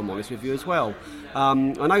defence. If I'm honest with you as well, I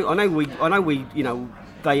know we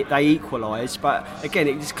they equalised, but again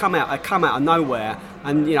it just come out of nowhere.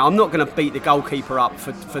 And I'm not going to beat the goalkeeper up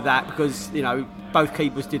for that, because both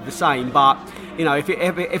keepers did the same. But if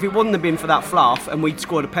it wouldn't have been for that fluff and we'd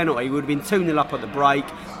scored a penalty, we would have been 2-0 up at the break.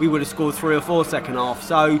 We would have scored 3 or 4 second half.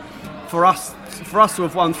 So for us to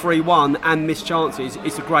have won 3-1 and missed chances,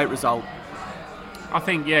 it's a great result. I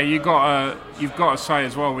think you've got to say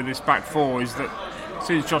as well with this back four is that as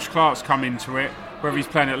soon as Josh Clark's come into it, whether he's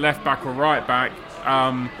playing at left back or right back,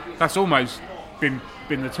 that's almost been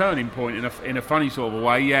the turning point in a funny sort of a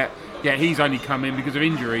way. Yet he's only come in because of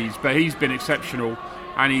injuries, but he's been exceptional,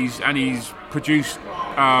 and he's produced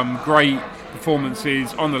great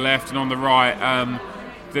performances on the left and on the right.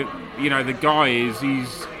 The guy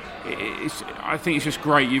I think it's just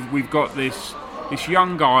great. We've got this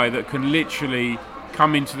young guy that can literally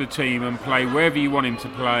come into the team and play wherever you want him to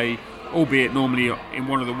play, albeit normally in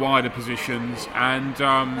one of the wider positions. And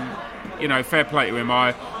fair play to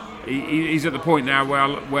him. He's at the point now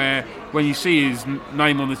where when you see his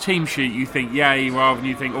name on the team sheet, you think yay, rather than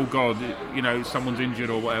you think, oh God, someone's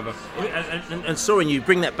injured or whatever. And Soren, you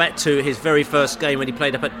bring that back to his very first game when he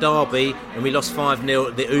played up at Derby, and we lost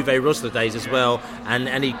 5-0 the Uwe Rosler days as well,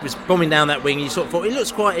 and he was bombing down that wing. You sort of thought he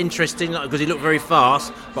looks quite interesting because he looked very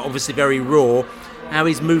fast, but obviously very raw. How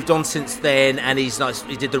he's moved on since then, and he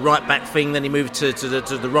did the right back thing, then he moved to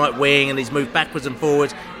the right wing, and he's moved backwards and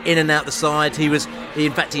forwards, in and out the side. He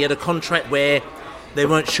had a contract where they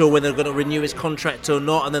weren't sure whether they were going to renew his contract or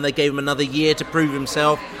not, and then they gave him another year to prove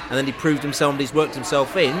himself, and then he proved himself and he's worked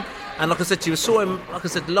himself in. And like I said to you, I saw him, like I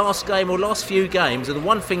said, last game or last few games, and the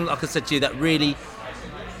one thing, like I said to you, that really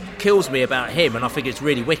kills me about him, and I think it's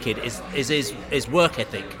really wicked, is his work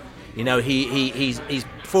ethic. He's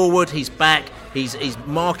forward, he's back, he's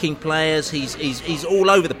marking players, he's all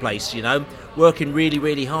over the place, working really,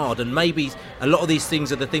 really hard. And maybe a lot of these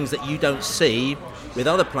things are the things that you don't see with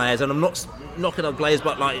other players. And I'm not knocking on players,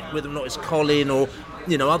 but like whether or not it's Colin or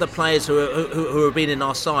other players who have been in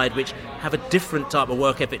our side, which have a different type of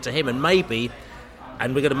work ethic to him. And we're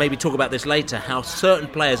going to maybe talk about this later, how certain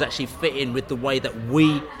players actually fit in with the way that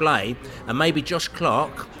we play. And maybe Josh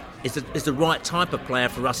Clark is the right type of player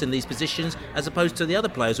for us in these positions, as opposed to the other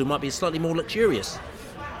players who might be slightly more luxurious.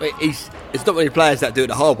 It's not many players that do it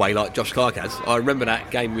the hard way like Josh Clark has. I remember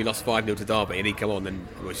that game we lost 5-0 to Derby, and he come on and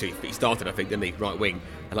he started, I think, didn't he, right wing,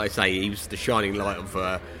 and like I say, he was the shining light of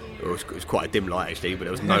it was quite a dim light actually, but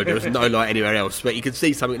there was no light anywhere else, but you could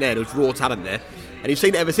see something there. There was raw talent there, and you've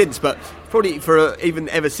seen it ever since. But probably even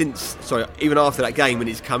after that game when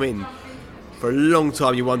he's come in, for a long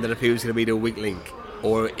time you wondered if he was going to be the weak link,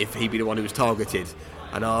 or if he'd be the one who was targeted.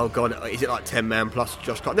 And oh God, is it like 10 man plus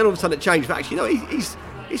Josh Clark? Then all of a sudden it changed. But actually, he's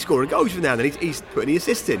scoring goals from now and then. He's putting the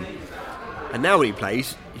assist in. And now when he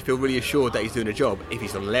plays, you feel really assured that he's doing a job. If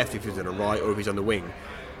he's on the left, if he's on the right, or if he's on the wing.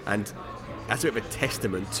 And that's a bit of a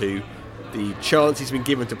testament to the chance he's been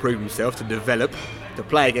given to prove himself, to develop, to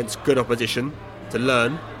play against good opposition, to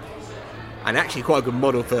learn. And actually quite a good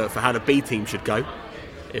model for how the B team should go.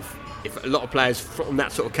 If a lot of players from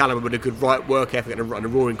that sort of calibre with a good right work ethic and the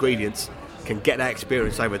raw ingredients can get that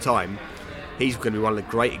experience over time, he's going to be one of the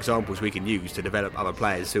great examples we can use to develop other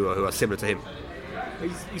players who are similar to him.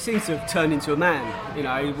 He seems to have turned into a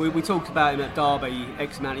man. We talked about him at Derby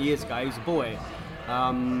X amount of years ago. He was a boy,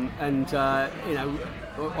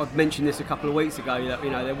 I've mentioned this a couple of weeks ago that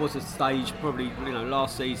there was a stage probably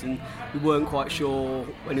last season we weren't quite sure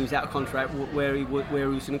when he was out of contract where he was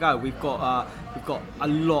going to go. We've got a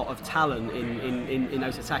lot of talent in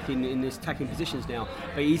those attacking positions now.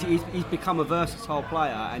 But he's become a versatile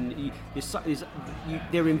player, and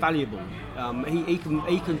they're invaluable.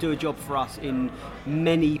 He can do a job for us in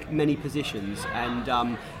many positions,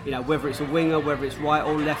 and whether it's a winger, whether it's right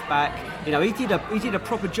or left back. He did a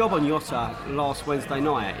proper job on Jota last Wednesday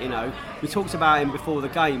night. We talked about him before the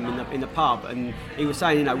game in the pub, and he was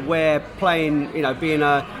saying, where playing, being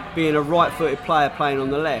a right-footed player playing on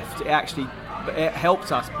the left, it actually it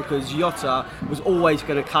helped us because Jota was always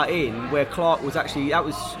going to cut in, where Clark was actually that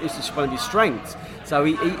was one of his strengths. So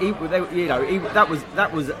he was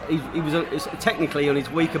technically on his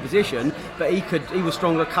weaker position, but he was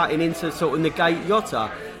stronger cutting in to sort of negate Jota.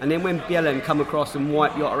 And then when Bjelland come across and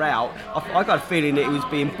wiped Jota out, I got a feeling that he was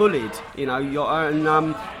being bullied.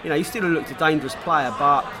 Jota, and he still looked a dangerous player,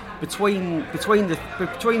 but between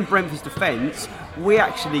Brentford's defence, we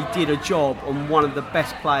actually did a job on one of the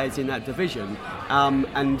best players in that division,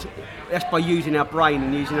 and that's by using our brain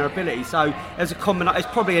and using our ability. So as a combination, it's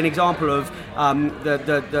probably an example of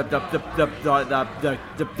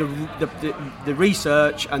the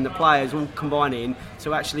research and the players all combining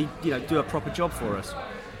to actually do a proper job for us.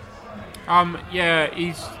 I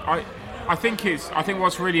think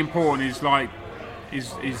what's really important is Dave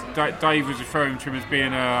was referring to him as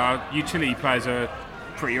being a utility player. Is a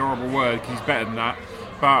pretty horrible word because he's better than that.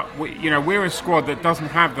 But we're a squad that doesn't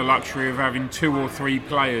have the luxury of having 2 or 3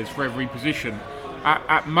 players for every position.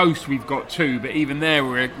 At most we've got 2, but even there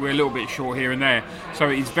we're a little bit short here and there. So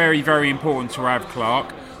it's very, very important to have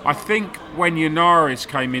Clark. I think when Yanaris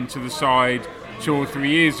came into the side 2 or 3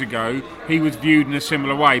 years ago, he was viewed in a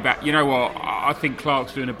similar way. But you know what? I think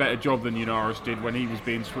Clark's doing a better job than Yanaris did when he was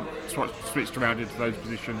being switched around into those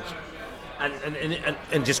positions.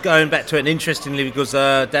 And just going back to it, interestingly, because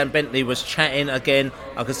Dan Bentley was chatting again,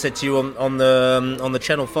 like I said to you on the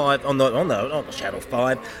Channel 5 on the Channel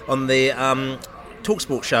 5 on the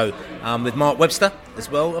Talksport show with Mark Webster as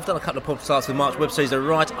well. I've done a couple of podcasts with Mark Webster. He's a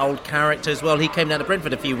right old character as well. He came down to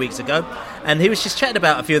Brentford a few weeks ago, and he was just chatting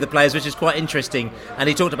about a few of the players, which is quite interesting. And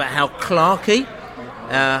he talked about how Clarkey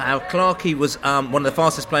was one of the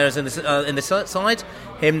fastest players in the side.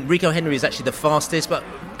 Rico Henry is actually the fastest, but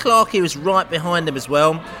Clarkey was right behind him as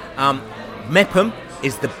well. Mepham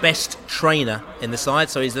is the best trainer in the side,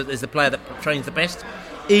 so he's the player that trains the best.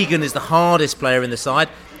 Egan is the hardest player in the side.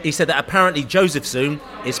 He said that apparently Josephson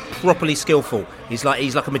is properly skillful. He's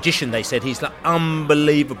like a magician, they said. He's like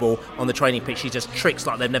unbelievable on the training pitch. He does tricks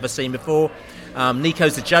like they've never seen before.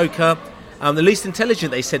 Nico's the joker. The least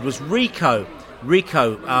intelligent, they said, was Rico,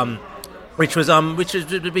 which was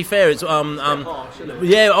to be fair, it's I thought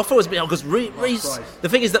it was a bit because Reece. The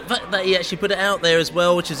thing is that he actually put it out there as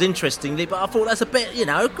well, which is interestingly. But I thought that's a bit, you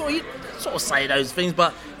sort of say those things,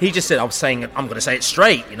 but he just said, I'm going to say it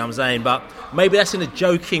straight, you know what I'm saying? But maybe that's in a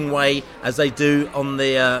joking way, as they do on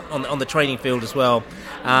the training field as well.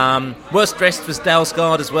 Worst dressed was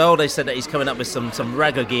Dalsgaard as well. They said that he's coming up with some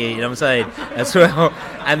ragga gear, you know what I'm saying, as well.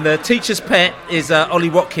 And the teacher's pet is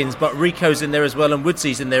Ollie Watkins, but Rico's in there as well, and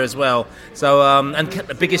Woodsy's in there as well. So and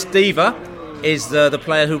the biggest diva is the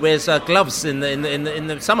player who wears gloves in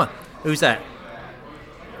the summer. Who's that?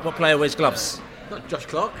 What player wears gloves? Not Josh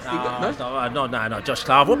Clark. No, Josh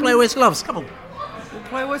Clark. What player wears gloves? Come on. What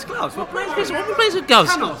player wears gloves? What player plays with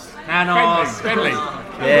gloves? Canos. Bentley.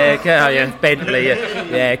 Yeah, Bentley.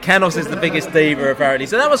 Yeah, Canos is the biggest diva apparently.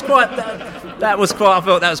 So I thought that was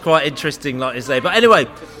quite interesting, like you say. But anyway,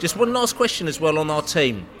 just one last question as well on our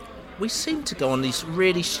team. We seem to go on these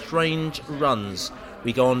really strange runs.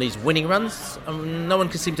 We go on these winning runs, and no one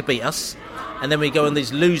can seem to beat us. And then we go on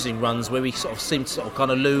these losing runs where we seem to kind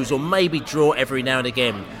of lose or maybe draw every now and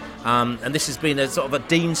again. And this has been a sort of a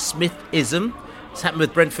Dean Smith-ism. It's happened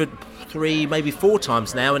with Brentford 3, maybe 4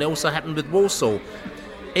 times now, and it also happened with Walsall.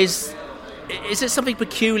 Is it something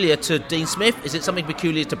peculiar to Dean Smith? Is it something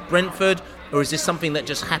peculiar to Brentford? Or is this something that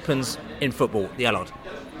just happens in football? The Allard.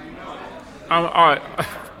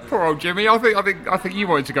 Poor old Jimmy. I think you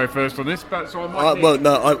wanted to go first on this, but so I might.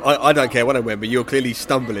 I don't care when I win, but you're clearly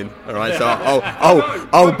stumbling. All right, so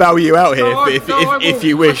I'll bow you out here if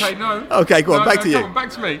you wish. Okay, no. Okay, go on. Back to you. Back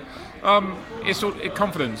to me. It's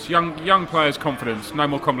confidence. Young players' confidence. No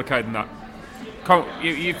more complicated than that.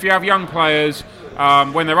 If you have young players,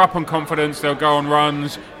 when they're up on confidence, they'll go on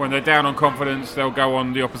runs. When they're down on confidence, they'll go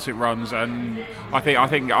on the opposite runs. And I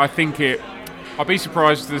think it. I'd be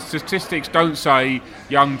surprised if the statistics don't say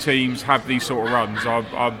young teams have these sort of runs.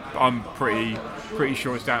 I'm pretty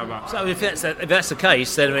sure it's down to that. So if that's the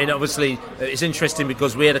case, then I mean obviously it's interesting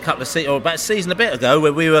because we had about a season a bit ago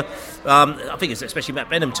where we were, I think it's especially Matt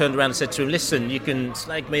Benham turned around and said to him, listen, you can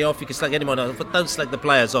slag me off, you can slag anyone off, but don't slag the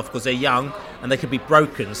players off because they're young and they could be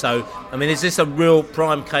broken. So I mean, is this a real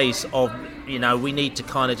prime case of we need to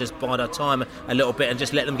kind of just bide our time a little bit and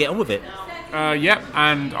just let them get on with it? Yep,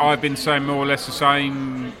 and I've been saying more or less the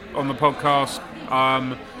same on the podcast.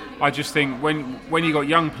 I just think when you got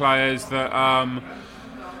young players that are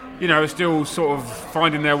still sort of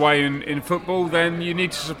finding their way in football, then you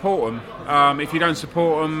need to support them. If you don't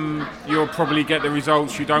support them, you'll probably get the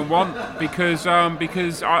results you don't want because I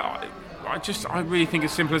I really think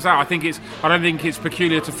it's simple as that. I don't think it's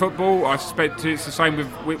peculiar to football. I suspect it's the same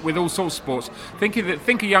with all sorts of sports. Think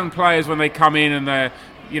of young players when they come in and they're,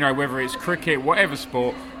 whether it's cricket, whatever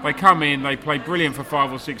sport, they come in, they play brilliant for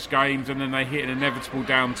 5 or 6 games, and then they hit an inevitable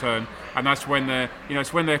downturn, and that's when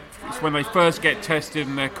it's when they first get tested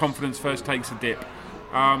and their confidence first takes a dip.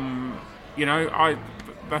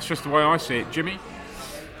 That's just the way I see it. Jimmy?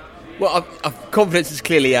 Well, confidence is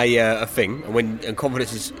clearly a thing, and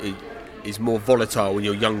confidence is more volatile when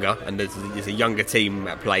you're younger, and there's a younger team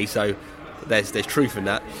at play, so there's truth in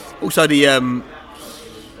that. Also, I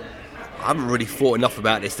haven't really thought enough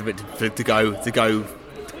about this to go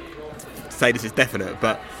say this is definite,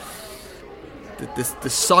 but the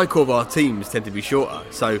cycle of our teams tend to be shorter.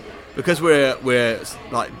 So because we're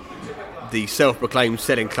like the self-proclaimed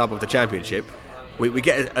selling club of the Championship, we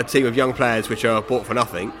get a team of young players which are bought for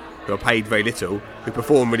nothing, who are paid very little, who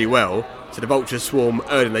perform really well, so the vultures swarm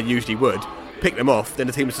earlier than they usually would, pick them off, then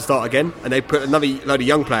the team has to start again, and they put another load of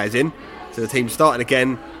young players in, so the team's starting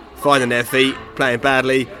again, finding their feet, playing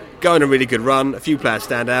badly, go on a really good run, a few players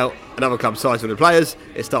stand out, another club signs with the players,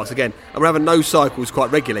 it starts again. And we're having no cycles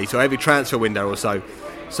quite regularly, so every transfer window or so.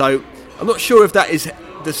 So I'm not sure if that is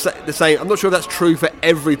the same, I'm not sure if that's true for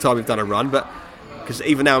every time we've done a run, but because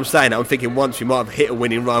even now I'm saying that, I'm thinking once we might have hit a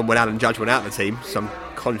winning run when Alan Judge went out of the team, so I'm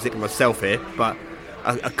contradicting myself here, but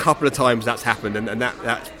a couple of times that's happened, and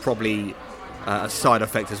that's probably a side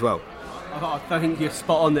effect as well. I think you're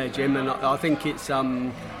spot on there, Jim, and I think it's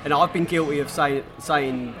and I've been guilty of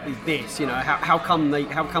saying this. How come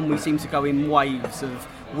we seem to go in waves of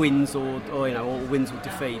wins or wins or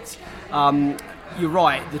defeats? You're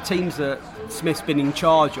right. The teams that Smith's been in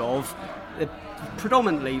charge of, they're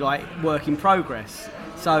predominantly like work in progress.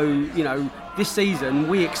 So this season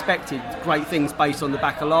we expected great things based on the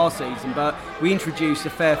back of last season, but we introduced a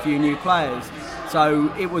fair few new players.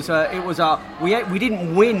 So we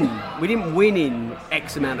didn't win in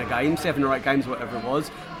X amount of games, 7 or 8 games, whatever it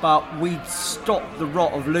was, but we stopped the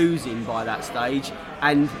rot of losing by that stage,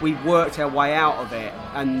 and we worked our way out of it.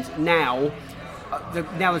 And now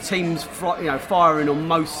the team's firing on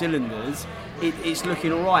most cylinders. It's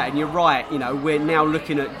looking all right, and you're right. We're now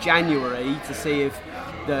looking at January to see if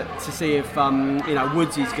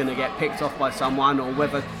Woodsy's going to get picked off by someone, or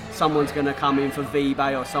whether someone's going to come in for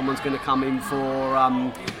Vibe or someone's going to come in for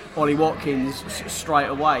Ollie Watkins straight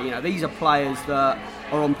away. These are players that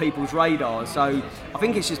are on people's radars. So I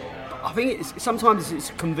think it's sometimes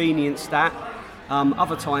it's a convenient stat.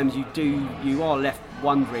 Other times you are left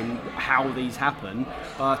wondering how these happen.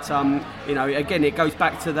 But again, it goes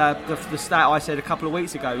back to the stat I said a couple of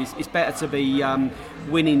weeks ago. It's better to be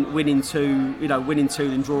winning 2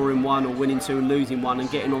 than drawing 1, or winning 2 and losing 1,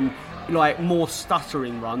 and getting on like more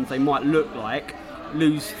stuttering runs. They might look like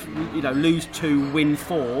lose 2, win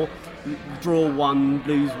 4, draw 1,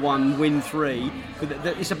 lose 1, win 3.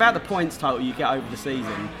 But it's about the points total you get over the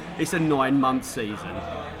season. It's a 9-month season.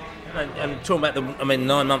 And talking about the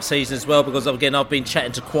 9-month season as well, because again I've been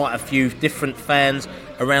chatting to quite a few different fans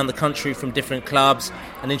around the country from different clubs,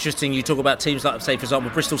 and interesting you talk about teams like, say for example,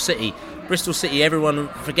 Bristol City. Everyone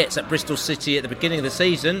forgets that Bristol City at the beginning of the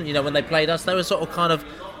season, when they played us, they were sort of kind of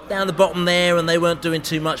down the bottom there, and they weren't doing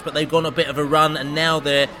too much, but they've gone a bit of a run, and now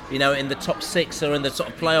they're in the top 6 or in the sort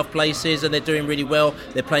of playoff places, and they're doing really well.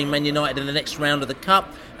 They're playing Man United in the next round of the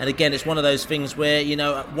Cup, and again it's one of those things where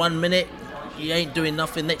at 1 minute you ain't doing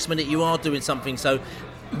nothing, next minute you are doing something. So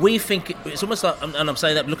we think it's almost like, and I'm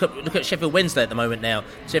saying that, look at Sheffield Wednesday at the moment now.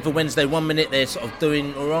 Sheffield Wednesday, 1 minute they're sort of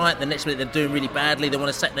doing all right, the next minute they're doing really badly, they want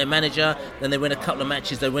to sack their manager, then they win a couple of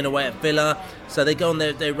matches, they win away at Villa, so they go on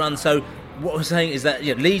their run. So what I'm saying is that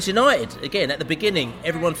Leeds United, again, at the beginning,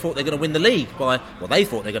 everyone thought they're going to win the league they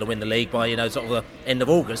thought they're going to win the league by sort of the end of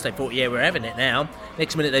August. They thought, we're having it now.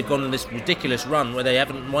 Next minute they've gone on this ridiculous run where they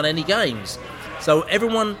haven't won any games. So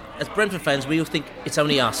everyone, as Brentford fans, we all think it's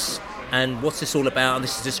only us, and what's this all about, and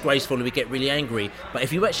this is disgraceful, and we get really angry. But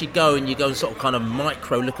if you actually go and sort of kind of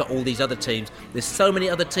micro look at all these other teams, there's so many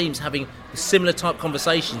other teams having similar type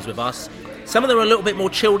conversations with us. Some of them are a little bit more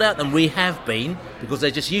chilled out than we have been, because they're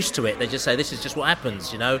just used to it. They just say, this is just what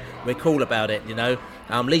happens, we're cool about it,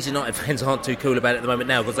 Leeds United fans aren't too cool about it at the moment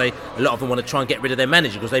now, because a lot of them want to try and get rid of their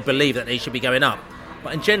manager because they believe that they should be going up.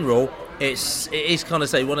 But in general, it is kind of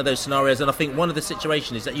say one of those scenarios, and I think one of the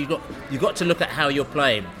situations is that you've got to look at how you're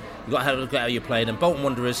playing. You've got to look at how you're playing, and Bolton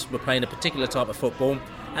Wanderers were playing a particular type of football.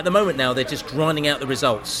 At the moment now, they're just grinding out the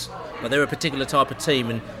results, but they're a particular type of team,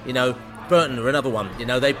 and Burton are another one.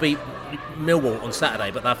 They beat Millwall on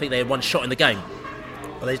Saturday, but I think they had one shot in the game.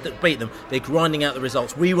 But they beat them. They're grinding out the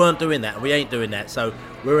results. We weren't doing that, and we ain't doing that. So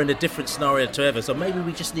we're in a different scenario to ever. So maybe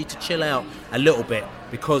we just need to chill out a little bit,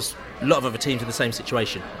 because a lot of other teams in the same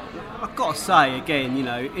situation. I've got to say again,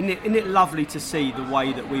 isn't it lovely to see the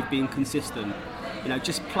way that we've been consistent?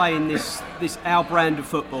 Just playing this our brand of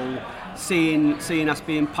football, seeing us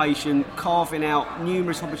being patient, carving out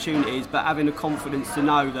numerous opportunities, but having the confidence to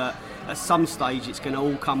know that at some stage it's going to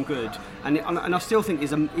all come good. And I still think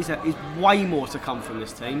there's way more to come from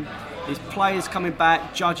this team. There's players coming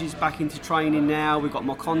back, Judges back into training now. We've got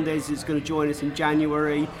Marcondes that's going to join us in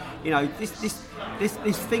January.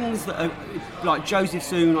 There's things that are like Joseph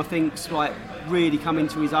Soon, I think's like really coming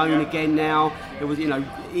to his own again now. It was, he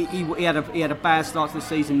had a bad start to the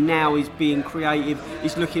season. Now he's being creative.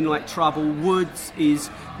 He's looking like trouble. Woods is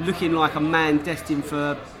looking like a man destined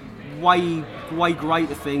for way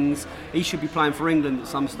greater things. He should be playing for England at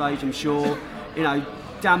some stage, I'm sure.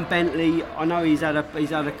 Dan Bentley, I know he's had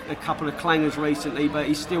a couple of clangers recently, but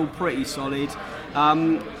he's still pretty solid.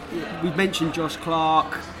 We've mentioned Josh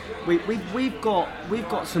Clark. We've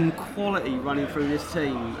got some quality running through this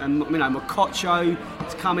team, and Makocho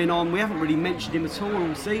is coming on. We haven't really mentioned him at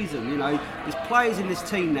all season. There's players in this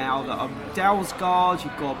team now that are Dalsgaard.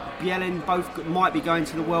 You've got Bielin, both might be going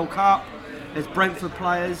to the World Cup. There's Brentford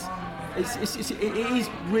players. It is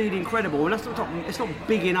really incredible, and it's not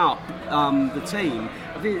bigging up the team.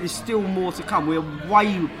 I think there's still more to come. We're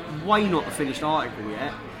way not the finished article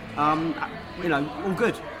yet. All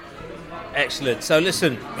good. Excellent. So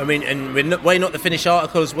listen, and we're way not the finished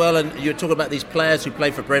article as well. And you're talking about these players who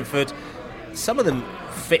play for Brentford. Some of them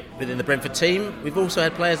fit within the Brentford team. We've also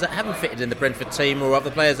had players that haven't fitted in the Brentford team, or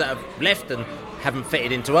other players that have left and haven't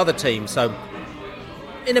fitted into other teams. So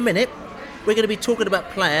in a minute, we're going to be talking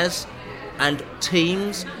about players and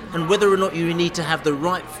teams, and whether or not you need to have the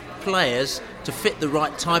right players to fit the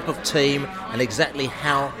right type of team, and exactly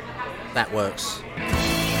how that works.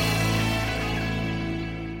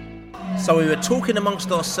 So we were talking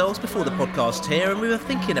amongst ourselves before the podcast here, and we were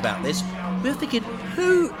thinking about this. We were thinking,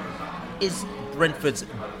 who is Brentford's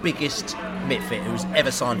biggest misfit who's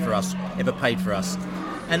ever signed for us, ever paid for us?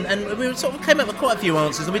 And we sort of came up with quite a few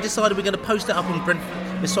answers, and we decided we're going to post it up on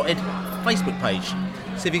Brentford Besotted Facebook page.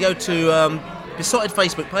 So if you go to Besotted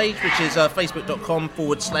Facebook page, which is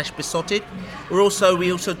facebook.com/Besotted. We also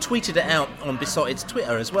tweeted it out on Besotted's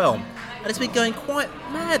Twitter as well. And it's been going quite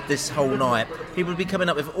mad this whole night. People have been coming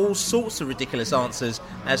up with all sorts of ridiculous answers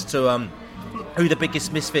as to who the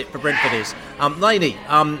biggest misfit for Brentford is. Lainey,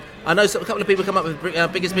 I know a couple of people come up with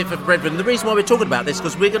biggest misfit for Brentford, and the reason why we're talking about this is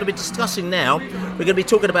because we're going to be discussing now, we're going to be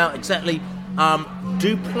talking about exactly,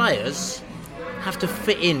 do players have to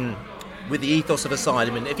fit in with the ethos of a side?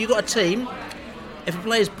 If you've got a team, if a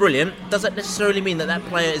player is brilliant, does that necessarily mean that that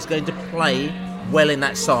player is going to play well in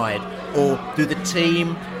that side? Or do the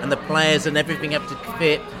team and the players and everything have to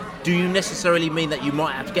fit? Do you necessarily mean that you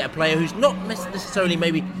might have to get a player who's not necessarily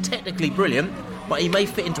maybe technically brilliant, but he may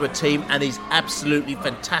fit into a team and he's absolutely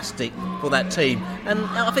fantastic for that team? And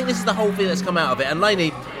I think this is the whole thing that's come out of it. And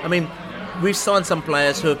Lainey, we've signed some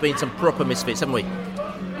players who have been some proper misfits, haven't we?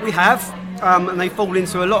 We have. And they fall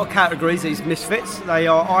into a lot of categories, these misfits. They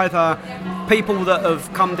are either people that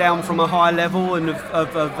have come down from a high level and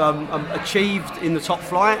have achieved in the top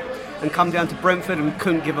flight and come down to Brentford and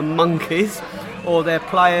couldn't give a monkeys, or they're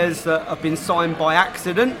players that have been signed by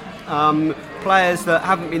accident, players that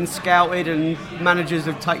haven't been scouted and managers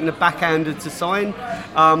have taken a backhander to sign.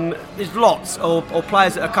 There's lots, or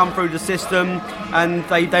players that have come through the system and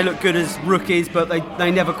they look good as rookies, but they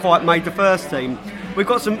never quite made the first team. We've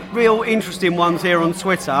got some real interesting ones here on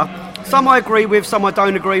Twitter. Some I agree with, some I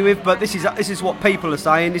don't agree with, but this is what people are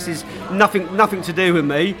saying. This is nothing to do with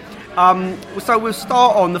me. So we'll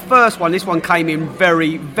start on the first one. This one came in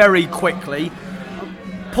very, very quickly.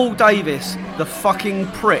 Paul Davis, the fucking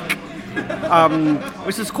prick.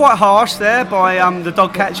 Which is quite harsh there by the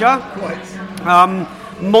dog catcher.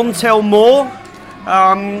 Montel Moore.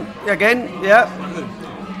 Again, yeah.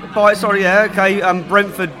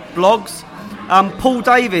 Brentford blogs. Paul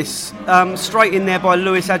Davis, straight in there by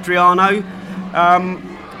Luis Adriano.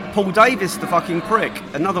 Paul Davis, the fucking prick.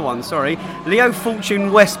 Another one, sorry. Leo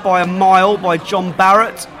Fortune West by a mile by John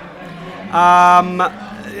Barrett.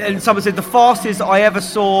 And someone said the fastest I ever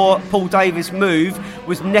saw Paul Davis move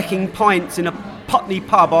was necking pints in a Putney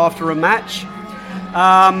pub after a match.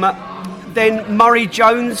 Then Murray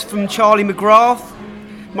Jones from Charlie McGrath.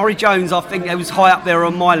 Murray Jones, I think, was high up there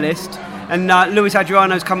on my list. And Luis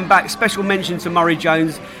Adriano's coming back. Special mention to Murray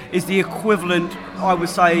Jones is the equivalent, I would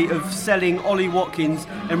say, of selling Ollie Watkins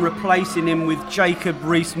and replacing him with Jacob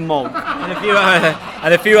Rees-Mogg.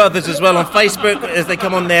 And a few others as well on Facebook as they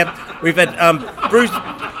come on there. We've had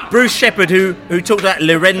Bruce Shepherd who talked about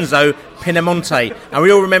Lorenzo Pinamonte, and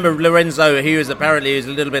we all remember Lorenzo. He was a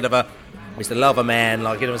little bit of a Mr. Lover Man,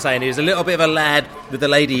 like, you know what I'm saying? He was a little bit of a lad with the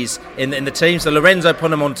ladies in the team. So Lorenzo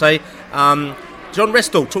Ponamonte, John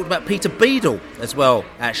Restall talked about Peter Beadle as well,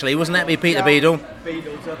 actually. He wasn't happy with Peter Beadle.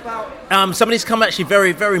 Somebody's come actually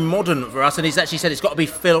very, very modern for us, and he's actually said it's got to be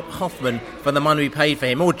Philip Hoffman for the money we paid for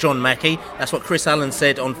him, or John Mackey. That's what Chris Allen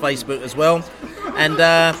said on Facebook as well.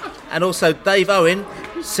 And also Dave Owen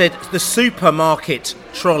said the supermarket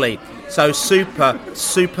trolley. So supermarket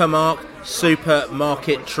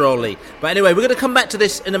trolley. But anyway, we're going to come back to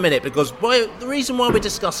this in a minute, because the reason why we're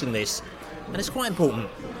discussing this, and it's quite important,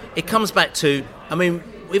 it comes back to, I mean,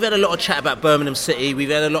 we've had a lot of chat about Birmingham City, we've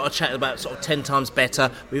had a lot of chat about sort of 10 times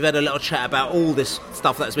better, we've had a lot of chat about all this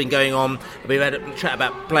stuff that's been going on, we've had a chat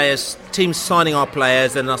about players, teams signing our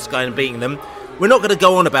players and us going and beating them. We're not going to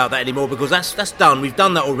go on about that anymore, because that's done. We've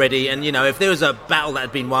done that already, and you know, if there was a battle that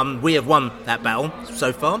had been won, we have won that battle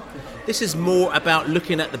so far. This is more about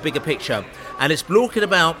looking at the bigger picture, and it's talking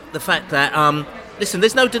about the fact that listen,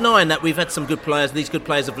 there's no denying that we've had some good players, and these good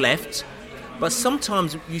players have left. But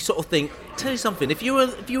sometimes you sort of think, tell you something, if you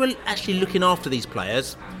were actually looking after these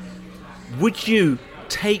players, would you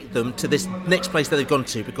take them to this next place that they've gone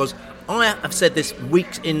to? Because I have said this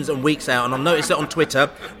weeks in and weeks out, and I've noticed it on Twitter,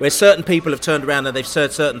 where certain people have turned around and they've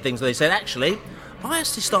said certain things, and they said, actually, I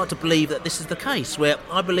actually start to believe that this is the case, where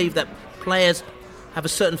I believe that players have a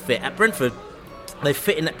certain fit. At Brentford, they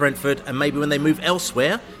fit in at Brentford, and maybe when they move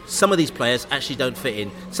elsewhere, some of these players actually don't fit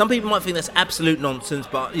in. Some people might think that's absolute nonsense,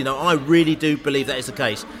 but you know, I really do believe that is the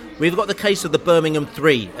case. We've got the case of the Birmingham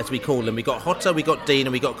Three, as we call them. We got Hotter, we got Dean,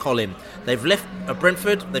 and we got Colin. They've left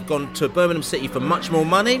Brentford, they've gone to Birmingham City for much more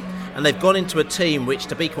money, and they've gone into a team which,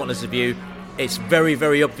 to be quite honest with you, it's very,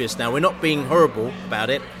 very obvious now. We're not being horrible about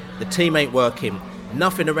it. The team ain't working.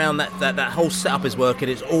 Nothing around that whole setup is working.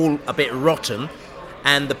 It's all a bit rotten.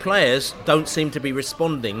 And the players don't seem to be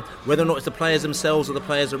responding, whether or not it's the players themselves or the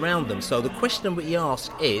players around them. So the question we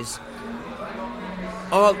ask is,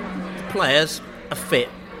 are the players a fit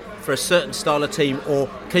for a certain style of team, or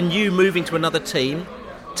can you, moving to another team,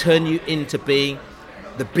 turn you into being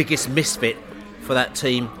the biggest misfit for that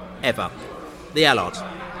team ever? The Allards.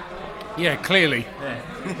 Yeah, clearly. Yeah.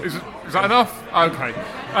 Is that enough? Okay.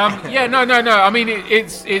 No. I mean,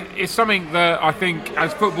 it's something that I think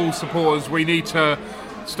as football supporters we need to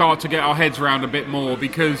start to get our heads around a bit more,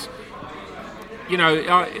 because you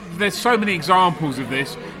know, there's so many examples of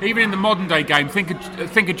this. Even in the modern day game, think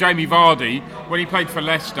of Jamie Vardy when he played for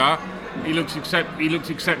Leicester. He looked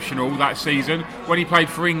exceptional that season. When he played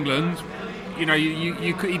for England, you know,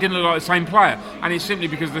 he didn't look like the same player, and it's simply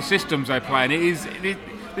because of the systems they play. And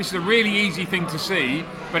this is a really easy thing to see,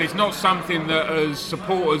 but it's not something that as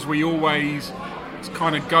supporters we always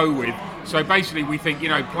kind of go with. So basically we think, you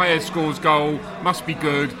know, player scores goal, must be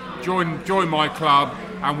good, join my club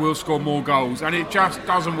and we'll score more goals. And it just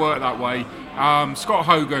doesn't work that way. Scott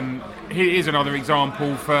Hogan, he is another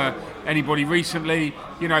example for anybody recently.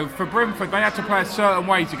 You know, for Brentford, they had to play a certain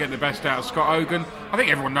way to get the best out of Scott Hogan. I think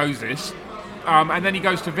everyone knows this. And then he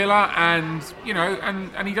goes to Villa, and you know,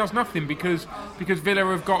 and he does nothing because Villa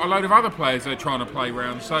have got a load of other players they're trying to play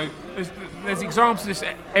around. So there's examples of this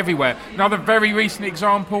everywhere. Another very recent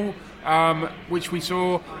example, which we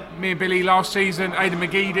saw me and Billy last season, Aidan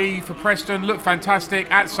McGeady for Preston, looked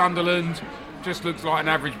fantastic at Sunderland, just looks like an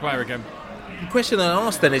average player again. The question I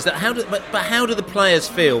asked then is that how do the players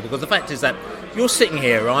feel? Because the fact is that you're sitting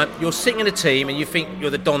here, right? You're sitting in a team and you think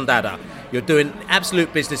you're the Don Dada. You're doing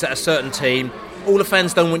absolute business at a certain team. All the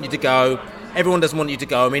fans don't want you to go. Everyone doesn't want you to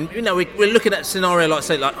go. I mean, you know, we're looking at a scenario like,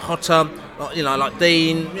 say, like Hotter, like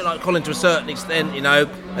Dean, like Colin to a certain extent, you know,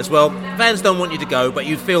 as well. Fans don't want you to go, but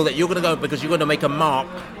you feel that you're going to go because you're going to make a mark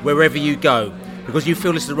wherever you go, because you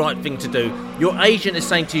feel it's the right thing to do. Your agent is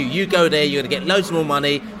saying to you, you go there, you're going to get loads more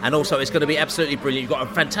money, and also it's going to be absolutely brilliant. You've got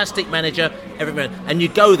a fantastic manager, everything, and you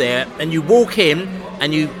go there and you walk in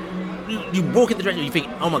and you walk in the direction, you think,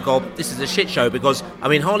 oh my God, this is a shit show, because, I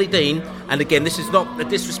mean, Harley Dean, and again, this is not a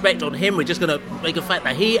disrespect on him, we're just going to make a fact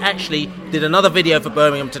that he actually did another video for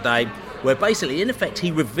Birmingham today, where basically, in effect,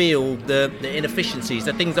 he revealed the inefficiencies,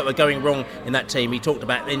 the things that were going wrong in that team. He talked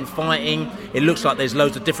about infighting. It looks like there's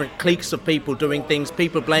loads of different cliques of people doing things,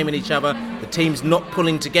 people blaming each other, the team's not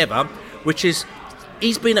pulling together, which is,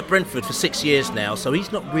 he's been at Brentford for 6 years now, so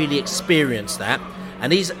he's not really experienced that,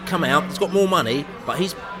 and he's come out, he's got more money, but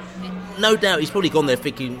no doubt he's probably gone there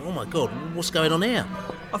thinking, oh my God, what's going on here?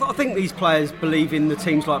 I think these players believe in the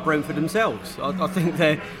teams like Brentford themselves. I think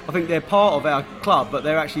they're part of our club, but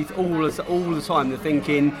they're actually all the time they're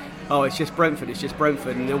thinking, oh, it's just Brentford,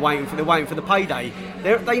 and they're waiting for the payday.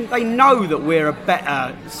 They know that we're a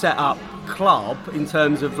better set up club in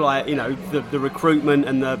terms of the recruitment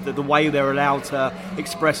and the way they're allowed to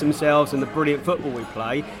express themselves and the brilliant football we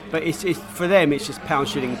play. But it's for them it's just pound,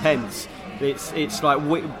 shilling, pence. It's like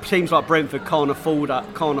teams like Brentford can't afford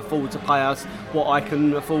to pay us what I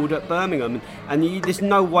can afford at Birmingham, and there's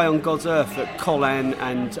no way on God's earth that Colin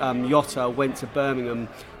and Jota went to Birmingham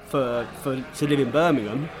to live in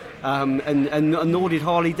Birmingham, and nor did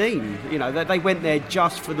Harley Dean. They went there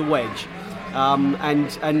just for the wedge,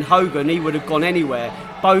 and Hogan, he would have gone anywhere.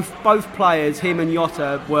 Both players, him and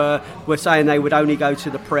Jota, were saying they would only go to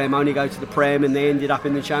the Prem, and they ended up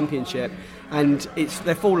in the Championship. And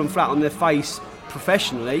they're fallen flat on their face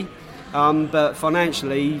professionally, but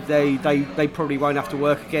financially they probably won't have to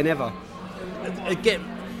work again ever. Again,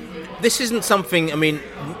 this isn't something. I mean,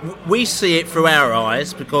 we see it through our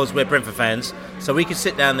eyes because we're Brentford fans. So we can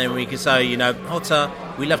sit down there and we can say, Jota,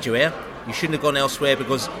 we loved you here. You shouldn't have gone elsewhere,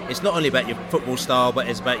 because it's not only about your football style, but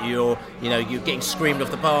it's about you're getting screamed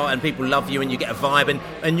off the bar and people love you and you get a vibe,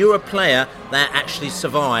 and you're a player that actually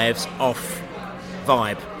survives off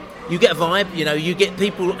vibe. You get a vibe, you get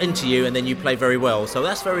people into you, and then you play very well. So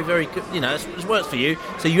that's very, very good. It works for you.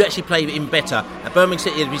 So you actually play even better. At Birmingham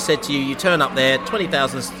City, as we said to you, you turn up there,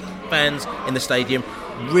 20,000 fans in the stadium,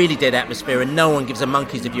 really dead atmosphere, and no one gives a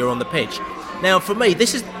monkeys if you're on the pitch. Now, for me,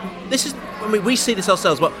 this is. I mean, we see this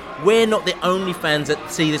ourselves, but we're not the only fans that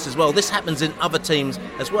see this as well. This happens in other teams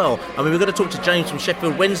as well. I mean, we're going to talk to James from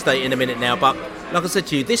Sheffield Wednesday in a minute now, but like I said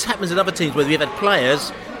to you, this happens in other teams where we've had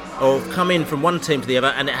players or come in from one team to the other,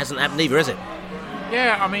 and it hasn't happened either, has it?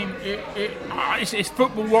 Yeah, I mean, it's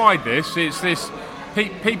football-wide, this. It's this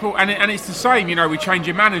people, and it's the same, we change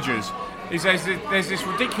your managers. There's this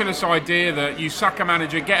ridiculous idea that you sack a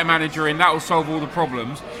manager, get a manager in, that will solve all the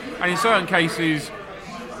problems. And in certain cases,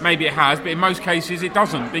 maybe it has, but in most cases it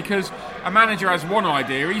doesn't, because a manager has one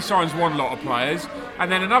idea, he signs one lot of players,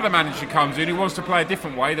 and then another manager comes in who wants to play a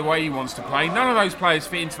different way, the way he wants to play. None of those players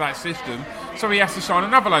fit into that system, so he has to sign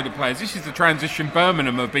another load of players. This is the transition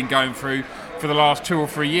Birmingham have been going through for the last 2 or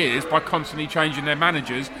 3 years by constantly changing their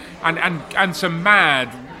managers, and some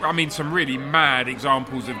really mad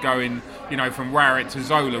examples of going, from Rowett to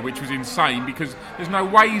Zola, which was insane, because there's no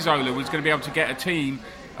way Zola was going to be able to get a team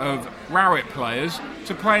of Rowett players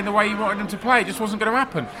to play in the way he wanted them to play. It just wasn't going to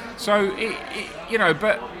happen. So,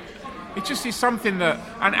 but it just is something that,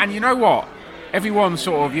 and you know what? Everyone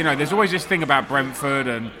sort of, there's always this thing about Brentford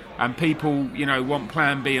and people, want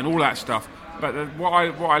plan B and all that stuff. But what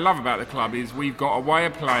I love about the club is we've got a way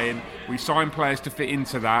of playing. We sign players to fit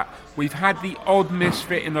into that. We've had the odd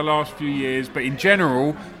misfit in the last few years, but in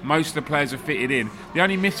general, most of the players have fitted in. The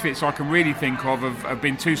only misfits I can really think of have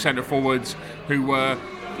been 2 centre forwards who were,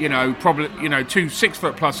 probably, 2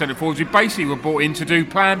 6-foot plus centre forwards who basically were brought in to do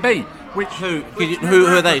Plan B. Who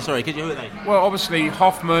are they? Sorry, who are they? Well, obviously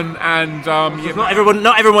Hoffman and not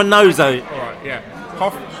everyone knows though. All right, yeah.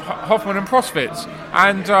 Hoffman and Misfits,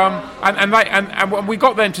 and we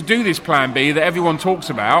got them to do this Plan B that everyone talks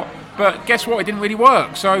about. But guess what? It didn't really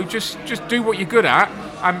work. So just do what you're good at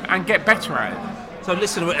and get better at it. So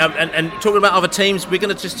listen, and talking about other teams, we're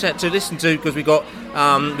going to just chat to listen to, because we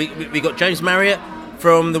got James Marriott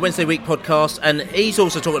from the Wednesday Week podcast, and he's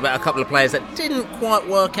also talking about a couple of players that didn't quite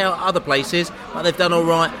work out other places, but they've done all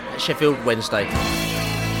right at Sheffield Wednesday.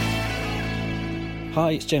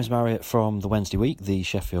 Hi, it's James Marriott from the Wednesday Week, the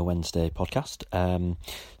Sheffield Wednesday podcast.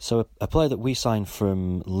 So a player that we signed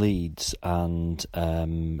from Leeds, and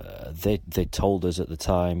they told us at the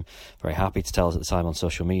time, very happy to tell us at the time on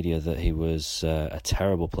social media, that he was a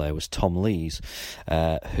terrible player, was Tom Lees,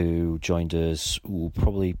 who joined us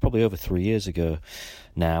probably over 3 years ago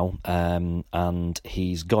now, and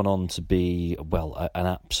he's gone on to be, an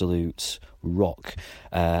absolute rock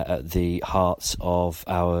at the heart of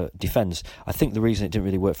our defence. I think the reason it didn't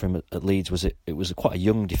really work for him at Leeds was it was quite a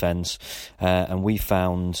young defence, and we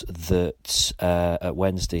found that at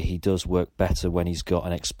Wednesday he does work better when he's got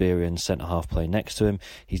an experienced centre-half playing next to him.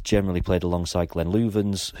 He's generally played alongside Glenn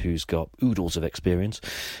Louvens, who's got oodles of experience,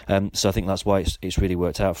 so I think that's why it's really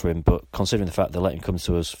worked out for him. But considering the fact they let him come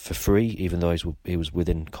to us for free, even though he was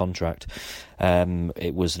within contract,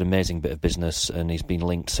 it was an amazing bit of business, and he's been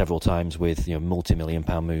linked several times with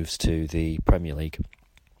multi-million-pound moves to the Premier League.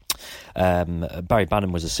 Barry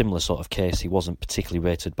Bannon was a similar sort of case. He wasn't particularly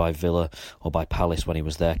rated by Villa or by Palace when he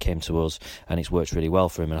was there, came to us, and it's worked really well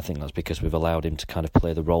for him, and I think that's because we've allowed him to kind of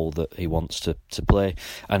play the role that he wants to play,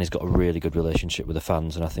 and he's got a really good relationship with the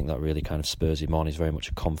fans, and I think that really kind of spurs him on. He's very much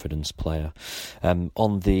a confidence player.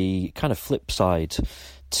 On the kind of flip side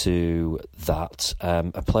to that,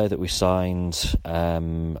 a player that we signed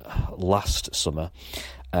last summer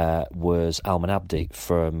was Alman Abdi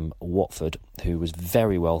from Watford, who was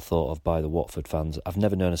very well thought of by the Watford fans. I've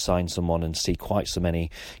never known a sign someone and see quite so many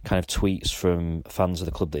kind of tweets from fans of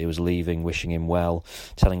the club that he was leaving, wishing him well,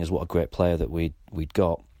 telling us what a great player that we'd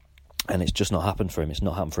got. And it's just not happened for him. It's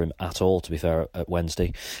not happened for him at all, to be fair, at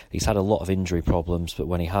Wednesday. He's had a lot of injury problems, but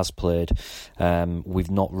when he has played, we've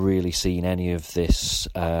not really seen any of this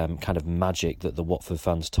kind of magic that the Watford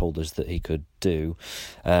fans told us that he could do.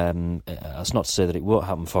 That's not to say that it won't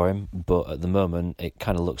happen for him, but at the moment, it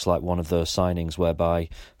kind of looks like one of those signings whereby,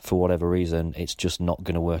 for whatever reason, it's just not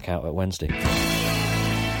going to work out at Wednesday.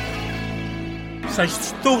 So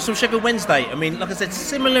thoughts on Sheffield Wednesday? I mean, like I said,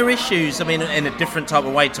 similar issues. I mean, in a different type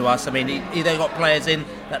of way to us. I mean, they got players in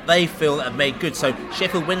that they feel that have made good. So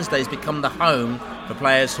Sheffield Wednesday has become the home for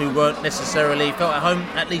players who weren't necessarily felt at home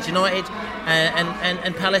at Leeds United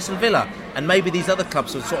and Palace and Villa. And maybe these other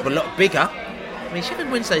clubs are sort of a lot bigger. I mean,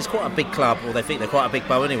 Sheffield Wednesday is quite a big club, or they think they're quite a big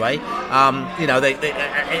club anyway. You know, they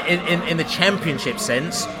in the Championship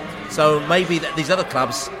sense. So maybe these other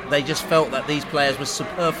clubs, they just felt that these players were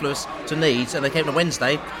superfluous to Leeds, and they came to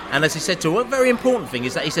Wednesday. And as he said to a very important thing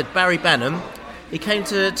is that he said Barry Bannon, he came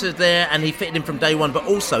to there and he fitted in from day one, but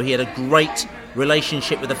also he had a great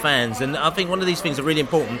relationship with the fans. And I think one of these things are really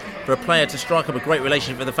important for a player to strike up a great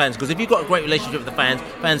relationship with the fans, because if you've got a great relationship with the fans,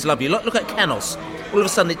 fans love you. Look at Canos. All of a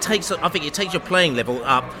sudden, I think it takes your playing level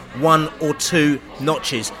up 1 or 2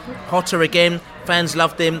 notches. Potter again, fans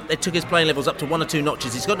loved him. They took his playing levels up to 1 or 2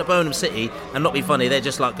 notches. He's got to Birmingham City, and not be funny, they're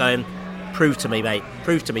just like going, prove to me, mate,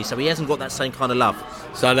 prove to me. So he hasn't got that same kind of love.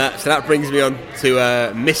 So that brings me on to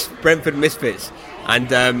Brentford Misfits.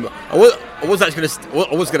 And I was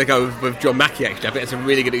going to go with John Mackey, actually. I think that's a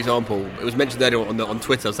really good example. It was mentioned earlier on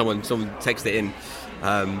Twitter. Someone texted it in.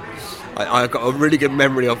 I got a really good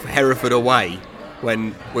memory of Hereford away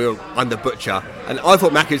when we were under Butcher, and I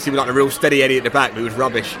thought Mackey seemed like a real steady Eddie at the back, but he was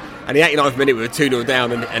rubbish. And the 89th minute we were 2-0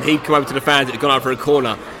 down, and he'd come over to the fans. It had gone out for a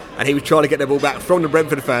corner, and he was trying to get the ball back from the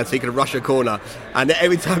Brentford fans so he could rush a corner. And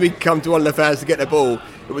every time he'd come to one of the fans to get the ball,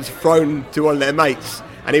 it was thrown to one of their mates,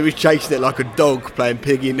 and he was chasing it like a dog, playing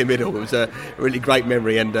piggy in the middle. It was a really great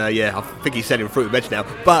memory, and I think he's selling fruit and veg now.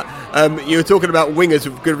 But you were talking about wingers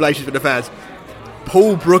with good relations with the fans.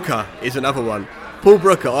 Paul Brooker is another one. Paul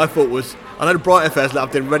Brooker, I know the Brighton fans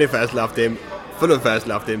loved him, Reading fans loved him, Fulham fans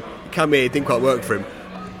loved him. He came here, it didn't quite work for him.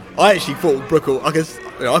 I actually thought Brooker, I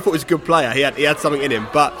thought he was a good player. He had something in him,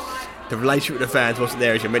 but the relationship with the fans wasn't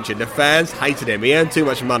there, as you mentioned. The fans hated him. He earned too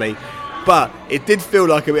much money, but it did feel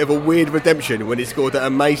like a bit of a weird redemption when he scored that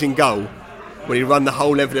amazing goal when he run the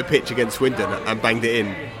whole length of the pitch against Swindon and banged it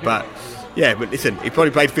in. But listen, he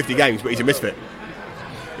probably played 50 games, but he's a misfit.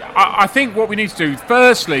 I think what we need to do,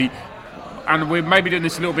 firstly, and we're maybe doing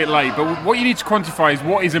this a little bit late, but what you need to quantify is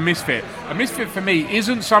what is a misfit. A misfit for me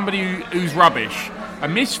isn't somebody who's rubbish. A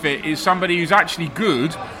misfit is somebody who's actually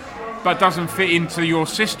good but doesn't fit into your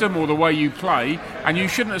system or the way you play, and you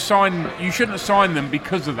shouldn't assign them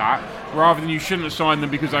because of that, rather than you shouldn't assign them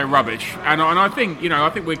because they're rubbish. And I think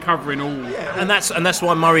we're covering all. Yeah. And that's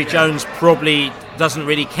why Murray Jones probably doesn't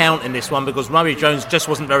really count in this one, because Murray Jones just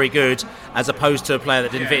wasn't very good, as opposed to a player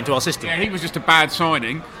that didn't fit into our system. Yeah, he was just a bad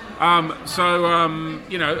signing. Any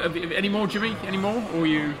more, Jimmy? Any more, or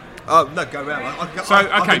you? No, go around.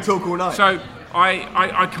 I can talk all night. So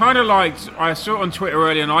I kind of liked. I saw it on Twitter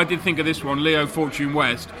earlier, and I did think of this one, Leo Fortune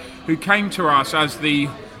West, who came to us as this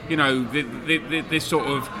sort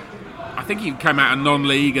of. I think he came out of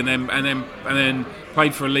non-league and then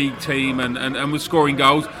played for a league team and was scoring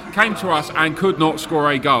goals. Came to us and could not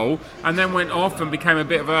score a goal, and then went off and became a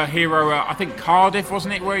bit of a hero. I think Cardiff,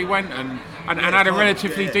 wasn't it, where he went and had a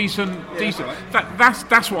relatively decent.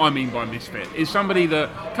 That's what I mean by misfit. Is somebody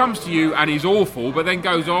that comes to you and is awful, but then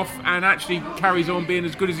goes off and actually carries on being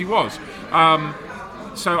as good as he was.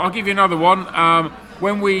 So I'll give you another one.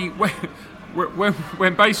 When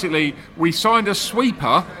basically we signed a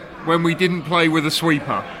sweeper when we didn't play with a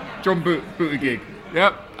sweeper, John Buttigieg.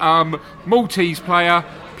 Yep, Maltese player,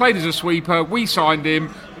 played as a sweeper. We signed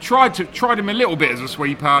him. Tried him a little bit as a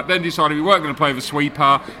sweeper, then decided we weren't going to play with a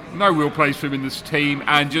sweeper. No real place for him in this team,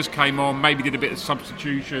 and just came on. Maybe did a bit of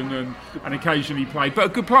substitution and occasionally played, but a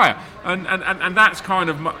good player. And that's kind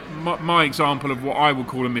of my example of what I would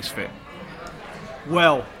call a misfit.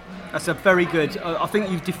 Well, That's a very good. I think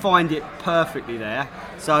you've defined it perfectly there.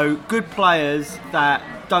 So good players that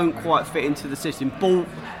don't quite fit into the system, bought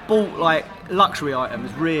like luxury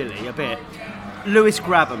items, really a bit. Lewis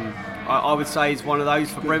Grabham, I would say, is one of those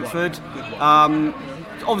for Brentford.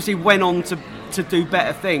 Obviously went on to do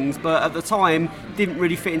better things, but at the time didn't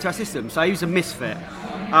really fit into our system. So he was a misfit.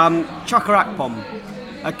 Chuka Akpom,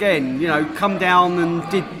 again, come down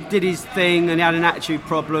and did his thing and had an attitude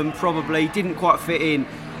problem. Probably didn't quite fit in.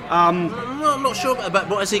 I'm not sure about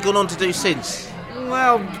what has he gone on to do since.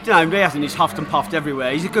 Well, he hasn't. He's huffed and puffed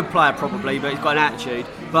everywhere. He's a good player probably, but he's got an attitude.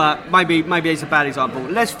 But maybe he's a bad example.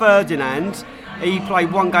 Les Ferdinand, he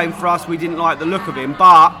played one game for us. We didn't like the look of him,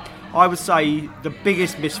 but I would say the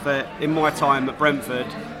biggest misfit in my time at Brentford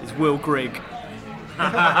is Will Grigg.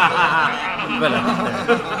 And the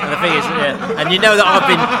thing is, and you know that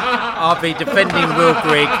I've been defending Will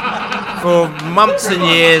Grigg for months and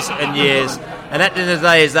years and years. And at the end of the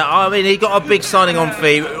day, he got a big signing on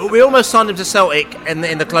fee. We almost signed him to Celtic in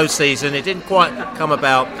the close season. It didn't quite come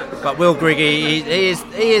about. But Will Grigg, he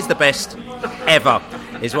is the best ever,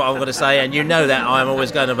 is what I'm going to say. And you know that I'm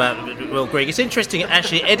always going about Will Grigg. It's interesting,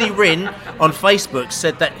 actually. Eddie Rinn on Facebook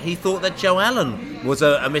said that he thought that Joe Allen was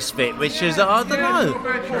a misfit, which is, I don't know.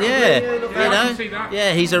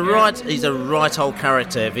 Yeah, he's a right old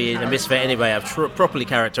character. If he's a misfit anyway, a properly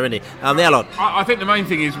character, isn't he? The Allot. I think the main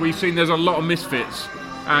thing is we've seen there's a lot of misfits.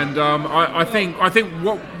 And I think we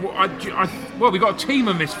got a team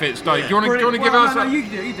of misfits, Dave. Do you want to give us? No, you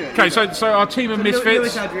do it. Okay, so our team of misfits.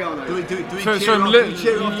 Lewis Adriano.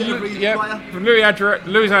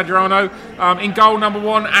 Louis Adriano. In goal, number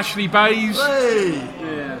 1, Ashley Bays.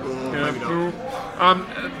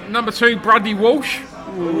 Number 2, Bradley Walsh.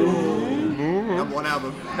 Number 1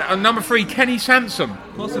 album. Number 3, Kenny Sansom.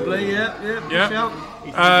 Possibly, yeah.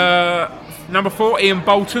 Number 4, Ian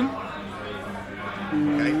Bolton.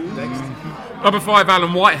 Okay, next. Number 5,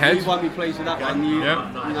 Alan Whitehead. You won't be pleased with that one. No,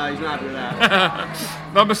 he's not happy with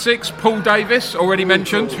that. Number 6, Paul Davis, already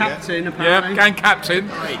mentioned. Captain, apparently. Yeah, and captain.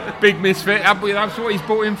 Big misfit. That's what he's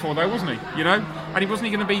brought in for, though, wasn't he? And wasn't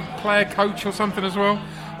he going to be player coach or something as well?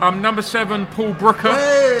 Number 7, Paul Brooker.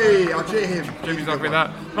 Hey, I'll cheer him. Jimmy's up with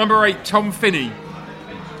that. Number 8, Tom Finney.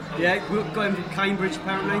 Yeah, got him from Cambridge,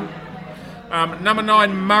 apparently. Number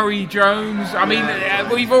 9, Murray Jones.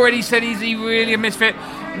 We've already said, is he really a misfit?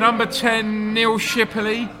 Number 10, Neil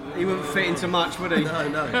Shipley. He wouldn't fit into much, would he?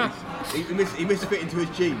 No. He misfit into his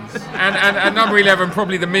jeans. And number 11,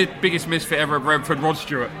 probably the biggest misfit ever at Brentford, Rod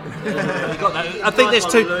Stewart. I think there's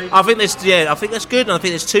two. I think that's good. And I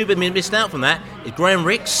think there's two been missed out from that. Is Graham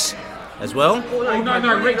Ricks as well?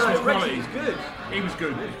 No, Ricks was quality. Ricks was good. He was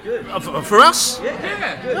good. For us?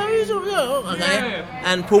 Yeah. No, he's okay. Yeah.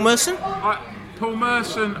 And Paul Merson? Paul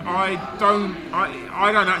Merson, I don't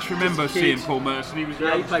actually remember seeing Paul Merson. He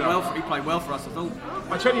played well. He played well for us, I thought.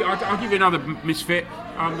 I tell you, I'll give you another misfit.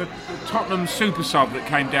 The Tottenham super sub that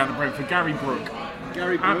came down to Brentford, Gary Brook.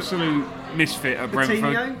 Absolute misfit at Brentford.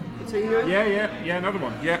 Coutinho? Yeah, another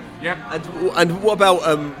one. Yeah. And what about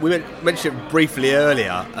we mentioned it briefly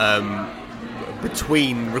earlier?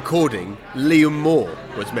 Between recording, Liam Moore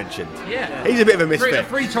was mentioned. Yeah, he's a bit of a misfit.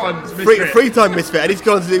 Three-time misfit. Three-time misfit, and he's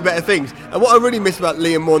gone to do better things. And what I really miss about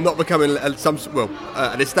Liam Moore not becoming an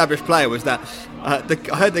established player was that I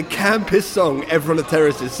heard the campest song Everyone on the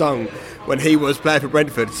Terraces sung when he was playing for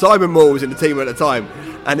Brentford. Simon Moore was in the team at the time,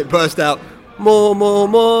 and it burst out, more,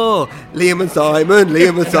 Liam and Simon, more.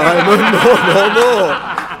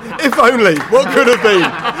 If only, what could have been?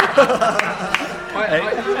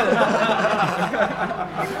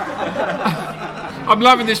 I'm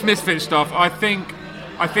loving this misfit stuff. I think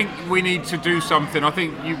we need to do something. I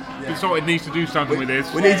think Consulted needs to do something with this.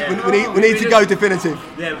 We need to go definitive.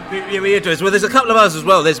 Yeah, we do. Well, there's a couple of others as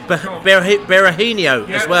well. There's Berahino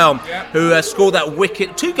as well, who scored that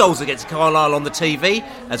wicket 2 goals against Carlisle on the TV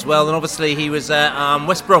as well. And obviously he was at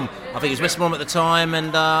West Brom. I think he was West Brom at the time,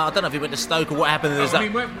 and I don't know if he went to Stoke or what happened.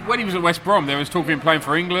 When he was at West Brom, there was talk of him playing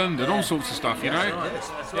for England and all sorts of stuff, you know.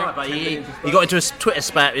 That's right. But he got into a Twitter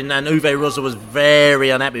spat, and Uwe Rosa was very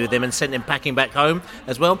unhappy with him and sent him packing back home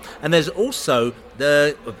as well. And there's also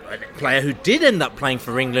the player who did end up playing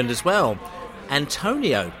for England as well,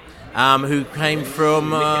 Antonio. Who came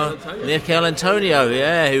from Mikel Antonio,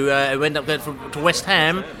 who ended up going to West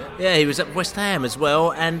Ham. Yeah, he was at West Ham as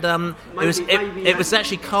well, and it was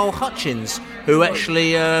actually Carl Hutchins who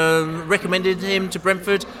actually recommended him to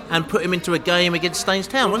Brentford and put him into a game against Staines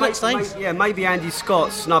Town, wasn't it, Staines? Maybe Andy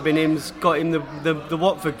Scott snubbing him's got him the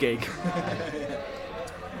Watford gig.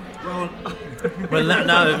 Well,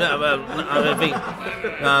 I think.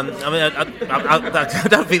 I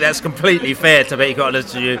don't think that's completely fair, to be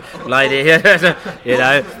honest with you, lady. you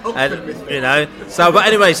know. So, but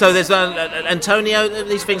anyway, so there's Antonio.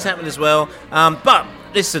 These things happen as well. But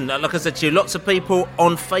listen, like I said to you, lots of people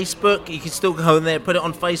on Facebook. You can still go in there, put it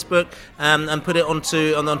on Facebook, and put it on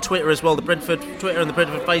Twitter as well. The Brentford Twitter and the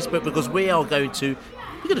Brentford Facebook, because we're going to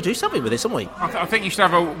do something with this, aren't we? I think you should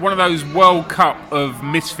have one of those World Cup of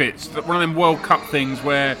Misfits, one of them World Cup things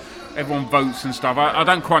where everyone votes and stuff. I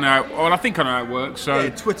don't quite know. I think I know how it works. So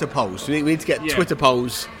Twitter polls. We need to get Twitter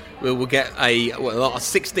polls. We'll get a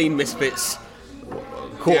 16 Misfits.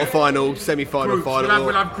 Quarter-final, semi-final, final.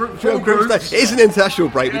 We'll have groups. It is an international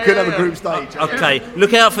break. We could have a group stage. Okay,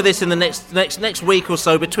 look out for this in the next week or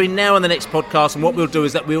so, between now and the next podcast. And what we'll do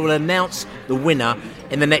is that we will announce the winner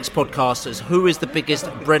in the next podcast as who is the biggest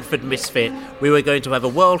Brentford Misfit. We were going to have a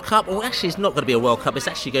World Cup. Well, actually, it's not going to be a World Cup. It's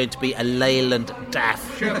actually going to be a Leyland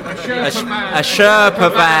Daff. A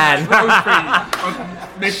Sherpa van.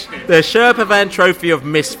 The Sherpa van trophy of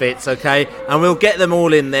Misfits, okay? And we'll get them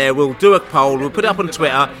all in there. We'll do a poll. We'll put it up on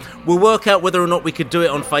Twitter. We'll work out whether or not we could do it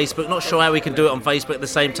on Facebook. Not sure how we can do it on Facebook at the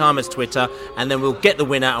same time as Twitter. And then we'll get the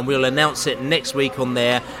winner and we'll announce it next week on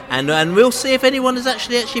there. And we'll see if anyone has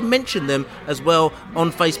actually mentioned them as well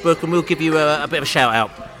on Facebook. And we'll give you a bit of a shout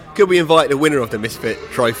out. Could we invite the winner of the Misfit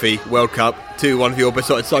Trophy World Cup to one of your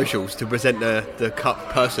besotted socials to present the cup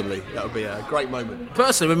personally? That would be a great moment.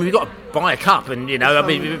 Personally, we've got to buy a cup and,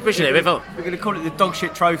 we're pushing it. We're going to call it the dog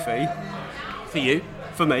shit trophy. For you?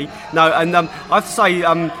 For me. No, and I have to say,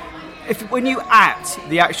 when you add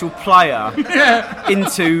the actual player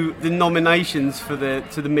into the nominations for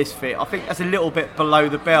the Misfit, I think that's a little bit below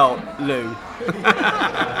the belt, Lou.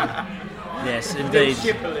 Yes, indeed.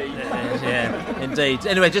 Yeah, indeed.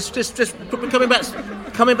 Anyway, just coming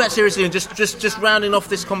back seriously and just rounding off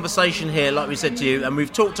this conversation here, like we said to you, and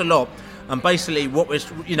we've talked a lot. And basically,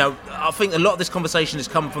 I think a lot of this conversation has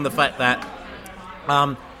come from the fact that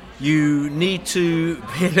you need to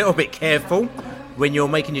be a little bit careful when you're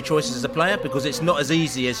making your choices as a player, because it's not as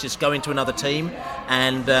easy as just going to another team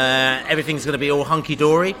and everything's going to be all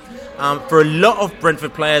hunky-dory. For a lot of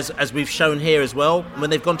Brentford players, as we've shown here as well, when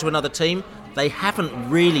they've gone to another team, they haven't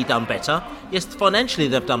really done better. Yes, financially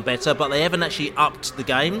they've done better, but they haven't actually upped the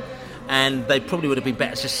game. And they probably would have been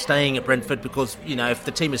better just staying at Brentford, because, if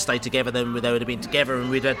the team had stayed together, then they would have been together and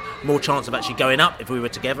we'd had more chance of actually going up if we were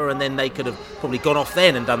together, and then they could have probably gone off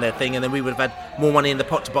then and done their thing, and then we would have had more money in the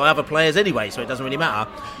pot to buy other players anyway, so it doesn't really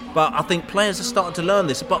matter. But I think players are starting to learn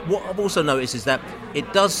this. But what I've also noticed is that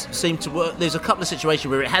it does seem to work. There's a couple of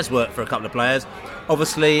situations where it has worked for a couple of players.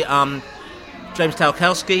 Obviously, James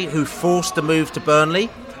Tarkowski, who forced the move to Burnley,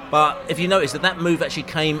 but if you notice that move actually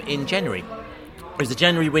came in January. It was the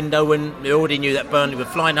January window when they already knew that Burnley were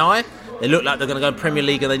flying high. They looked like they're going to go in Premier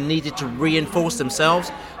League and they needed to reinforce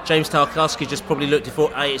themselves. James Tarkowski just probably looked and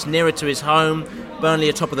thought, hey, it's nearer to his home. Burnley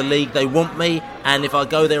are top of the league, they want me, and if I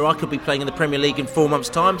go there I could be playing in the Premier League in 4 months'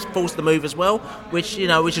 time. Forced the move as well, which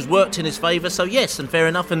has worked in his favour. So yes, and fair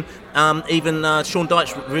enough. And even Sean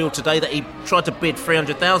Dyche revealed today that he tried to bid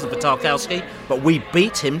 300,000 for Tarkowski, but we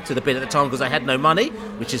beat him to the bid at the time because they had no money,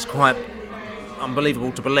 which is quite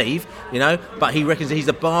unbelievable to believe, but he reckons he's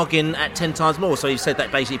a bargain at 10 times more. So he said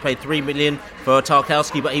that basically paid 3 million for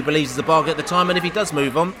Tarkowski, but he believes it's a bargain at the time, and if he does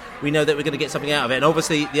move on, we know that we're going to get something out of it. And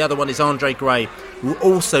obviously the other one is Andre Gray, who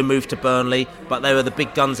also moved to Burnley, but they were the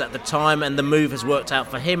big guns at the time, and the move has worked out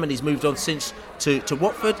for him, and he's moved on since to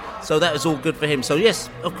Watford, so that is all good for him. So yes,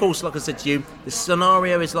 of course, like I said to you, the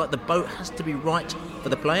scenario is like the boat has to be right for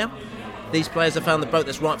the player. These players have found the boat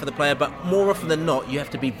that's right for the player, but more often than not, you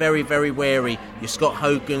have to be very, very wary. Your Scott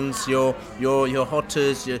Hogans, your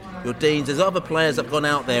Hotters, your Deans. There's other players that have gone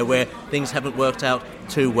out there where things haven't worked out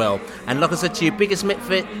too well. And like I said to you, biggest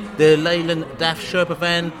Misfit, the Leyland Daff Sherpa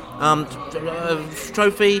van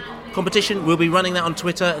trophy competition. We'll be running that on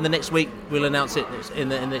Twitter, and the next week we'll announce it in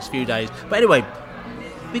the next few days. But anyway,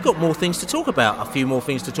 we've got more things to talk about, a few more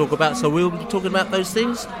things to talk about, so we'll be talking about those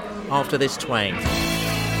things after this twang.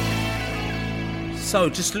 So,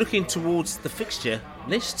 just looking towards the fixture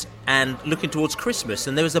list and looking towards Christmas,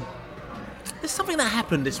 and there's something that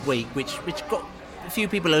happened this week which got a few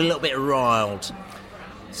people a little bit riled.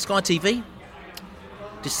 Sky TV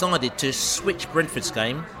decided to switch Brentford's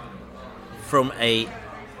game from a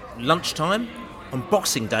lunchtime on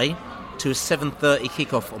Boxing Day to a 7:30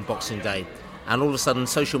 kickoff on Boxing Day. And all of a sudden,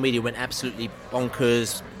 social media went absolutely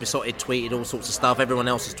bonkers. Besotted tweeted all sorts of stuff. Everyone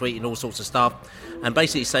else was tweeting all sorts of stuff. And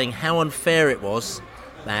basically saying how unfair it was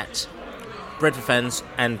that Brentford fans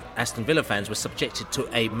and Aston Villa fans were subjected to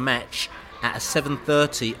a match at a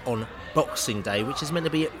 7:30 on Boxing Day, which is meant to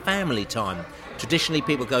be at family time. Traditionally,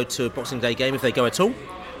 people go to a Boxing Day game, if they go at all,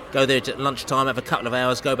 go there at lunchtime, have a couple of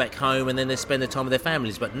hours, go back home, and then they spend the time with their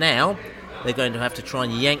families. But now they're going to have to try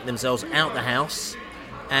and yank themselves out the house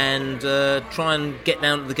and try and get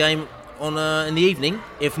down to the game in the evening.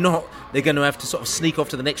 If not, they're going to have to sort of sneak off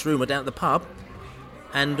to the next room or down at the pub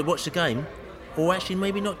and watch the game, or actually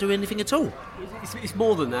maybe not do anything at all. It's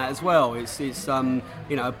more than that as well. It's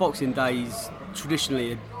Boxing Day is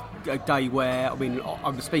traditionally a day where, I mean,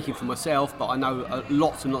 I'm speaking for myself, but I know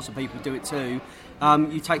lots and lots of people do it too.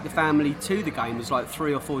 You take the family to the game. There's like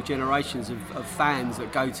 3 or 4 generations of fans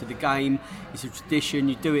that go to the game. It's a tradition.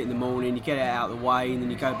 You do it in the morning, you get it out of the way, and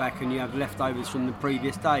then you go back and you have leftovers from the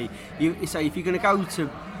previous day. So if you're going to go to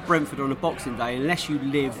Brentford on a Boxing Day, unless you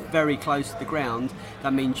live very close to the ground,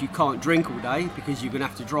 that means you can't drink all day because you're going to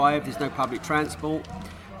have to drive. There's no public transport.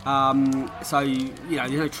 There's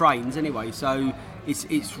no trains anyway. So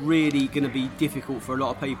it's really going to be difficult for a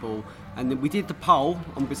lot of people. And then we did the poll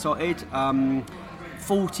on Besotted.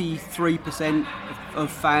 43%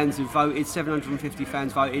 of fans who voted, 750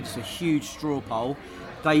 fans voted. It's a huge straw poll.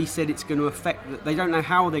 They said it's going to affect. They don't know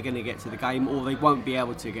how they're going to get to the game, or they won't be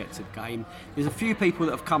able to get to the game. There's a few people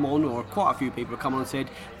that have come on, or quite a few people have come on and said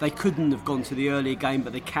they couldn't have gone to the earlier game,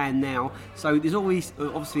 but they can now. So there's always,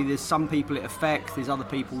 obviously, there's some people it affects. There's other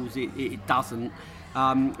people it doesn't.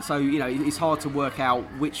 It's hard to work out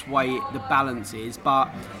which way the balance is. But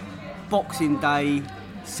Boxing Day,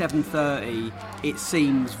 7:30, it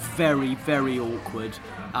seems very, very awkward.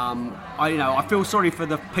 I feel sorry for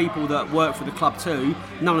the people that work for the club too.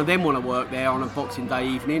 None of them want to work there on a Boxing Day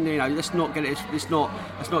evening. Let's not get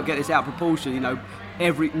this out of proportion.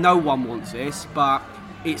 No one wants this, but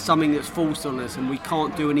it's something that's forced on us, and we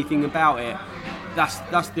can't do anything about it.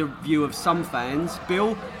 That's the view of some fans.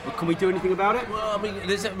 Bill, can we do anything about it? Well,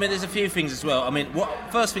 there's a few things as well.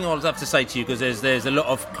 First thing I would have to say to you, because there's a lot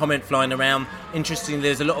of comment flying around. Interestingly,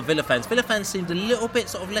 there's a lot of Villa fans. Villa fans seemed a little bit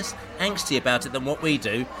sort of less angsty about it than what we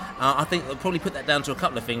do. I think they'll probably put that down to a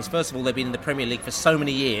couple of things. First of all, they've been in the Premier League for so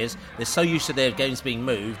many years. They're so used to their games being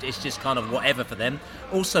moved. It's just kind of whatever for them.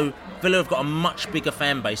 Also, Villa have got a much bigger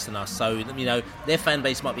fan base than us. So, their fan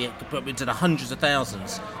base might be into the hundreds of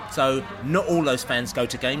thousands. So not all those fans go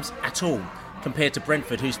to games at all, compared to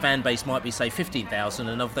Brentford, whose fan base might be, say, 15,000,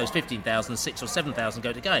 and of those 15,000, 6,000 or 7,000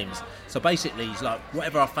 go to games. So basically, it's like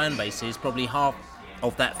whatever our fan base is, probably half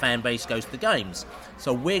of that fan base goes to the games.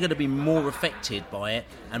 So we're going to be more affected by it,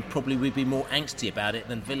 and probably we'd be more angsty about it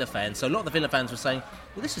than Villa fans. So a lot of the Villa fans were saying,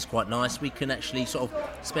 well, this is quite nice. We can actually sort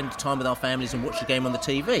of spend time with our families and watch the game on the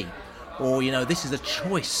TV. Or, this is a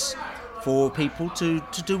choice for people to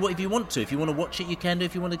do whatever you want to. If you want to watch it, you can do.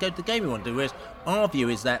 If you want to go to the game, you want to do. Whereas our view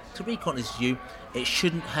is that, to be honest with you, it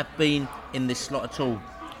shouldn't have been in this slot at all.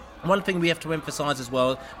 One thing we have to emphasise as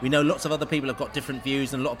well, we know lots of other people have got different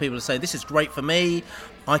views, and a lot of people are saying, this is great for me,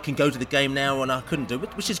 I can go to the game now and I couldn't do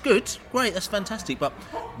it, which is good, great, that's fantastic. But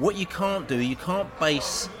what you can't do, you can't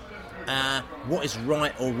base what is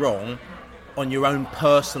right or wrong on your own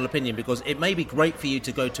personal opinion, because it may be great for you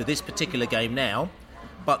to go to this particular game now,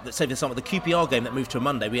 but say for example the QPR game that moved to a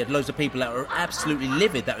Monday, we had loads of people that were absolutely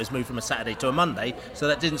livid that was moved from a Saturday to a Monday, so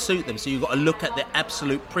that didn't suit them. So you've got to look at the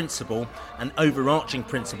absolute principle and overarching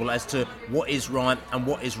principle as to what is right and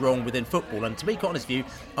what is wrong within football. And to be quite honest with you,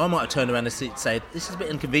 I might have turned around and said, this is a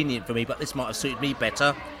bit inconvenient for me, but this might have suited me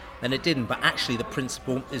better than it didn't. But actually the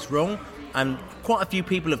principle is wrong, and quite a few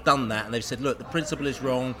people have done that, and they've said, look, the principle is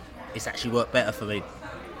wrong, it's actually worked better for me.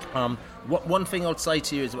 One thing I'd say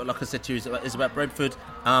to you is, like I said to you, is about Brentford,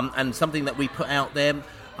 and something that we put out there.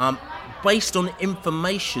 Based on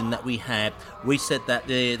information that we had, we said that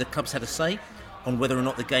the clubs had a say on whether or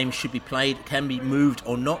not the game should be played, can be moved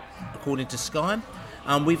or not, according to Sky.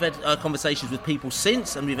 We've had conversations with people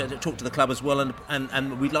since, and we've had to talk to the club as well,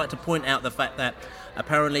 and we'd like to point out the fact that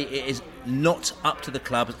apparently it is not up to the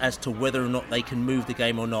clubs as to whether or not they can move the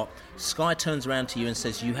game or not. Sky turns around to you and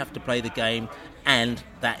says you have to play the game, and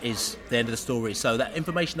that is the end of the story. So that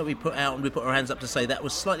information that we put out, and we put our hands up to say, that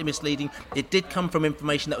was slightly misleading. It did come from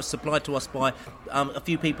information that was supplied to us by a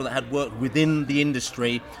few people that had worked within the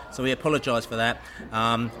industry, so we apologise for that,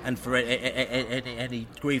 and for any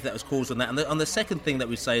grief that was caused on that. And the second thing that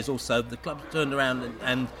we say is also the club turned around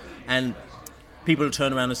and people will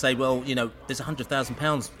turn around and say, well, there's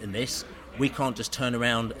 £100,000 in this. We can't just turn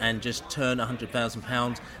around and just turn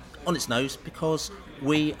 £100,000 on its nose, because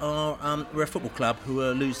we're a football club who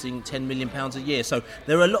are losing £10 million a year. So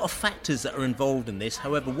there are a lot of factors that are involved in this.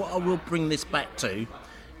 However, what I will bring this back to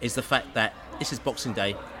is the fact that this is Boxing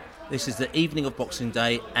Day. This is the evening of Boxing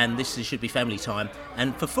Day, and this should be family time.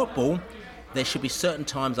 And for football, there should be certain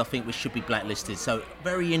times I think we should be blacklisted. So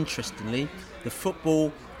very interestingly, the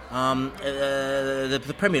football,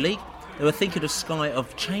 the Premier League, they were thinking of Sky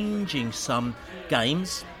of changing some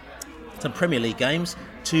games, some Premier League games,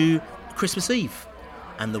 to Christmas Eve.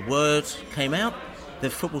 And the word came out. The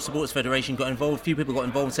Football Supporters Federation got involved. A few people got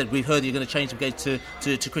involved and said, we've heard you're going to change some games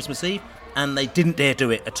to Christmas Eve. And they didn't dare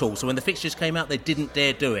do it at all. So when the fixtures came out, they didn't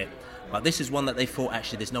dare do it. But this is one that they thought,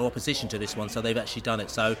 actually, there's no opposition to this one, so they've actually done it.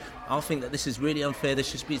 So I think that this is really unfair. There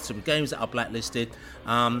should be some games that are blacklisted.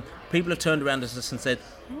 People have turned around to us and said,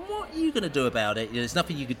 what are you going to do about it? There's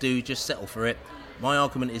nothing you could do, just settle for it. My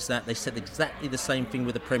argument is that they said exactly the same thing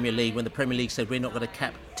with the Premier League, when the Premier League said we're not going to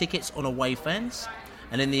cap tickets on away fans.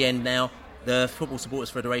 And in the end now, the Football Supporters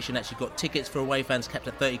Federation actually got tickets for away fans capped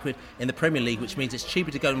at £30 in the Premier League, which means it's cheaper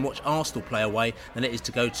to go and watch Arsenal play away than it is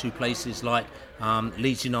to go to places like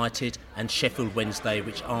Leeds United and Sheffield Wednesday,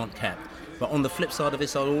 which aren't capped. But on the flip side of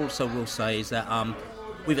this, I also will say is that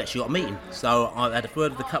we've actually got a meeting. So I've had a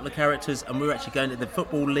word with a couple of characters, and we're actually going to the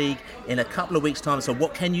Football League in a couple of weeks' time. So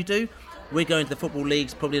what can you do? We're going to the Football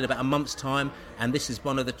Leagues probably in about a month's time, and this is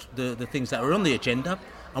one of the things that are on the agenda.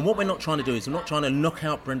 And what we're not trying to do is we're not trying to knock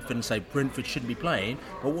out Brentford and say Brentford shouldn't be playing,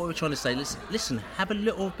 but what we're trying to say, listen, have a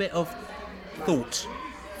little bit of thought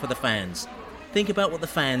for the fans. Think about what the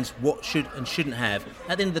fans should and shouldn't have.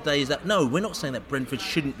 At the end of the day, is that no, we're not saying that Brentford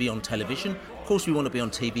shouldn't be on television. Of course we want to be on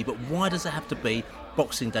TV, but why does it have to be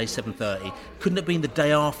Boxing Day 7:30? Couldn't it have been the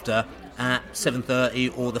day after at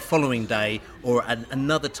 7:30 or the following day or at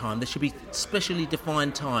another time? There should be specially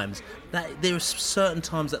defined times. That there are certain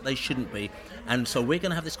times that they shouldn't be. And so we're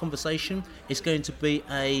going to have this conversation. It's going to be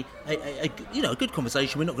a good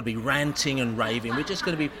conversation. We're not going to be ranting and raving. We're just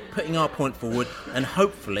going to be putting our point forward, and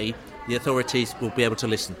hopefully the authorities will be able to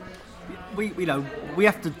listen. We do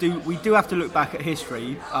have to look back at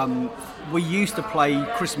history. We used to play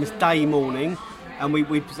Christmas Day morning, and it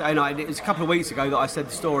was a couple of weeks ago that I said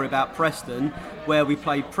the story about Preston, where we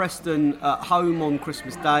played Preston at home on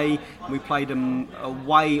Christmas Day, and we played them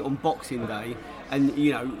away on Boxing Day, and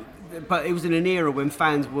but it was in an era when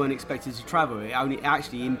fans weren't expected to travel. It only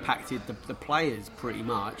actually impacted the players pretty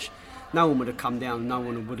much. No one would have come down, no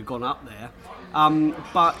one would have gone up there.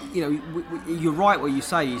 But you're right. What you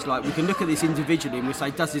say is like we can look at this individually and we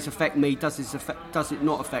say, does this affect me? Does it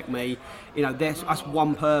not affect me? That's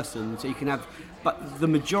one person. So you can have, but the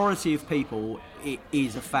majority of people, it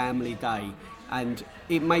is a family day, and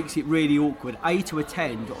it makes it really awkward to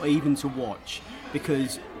attend or even to watch,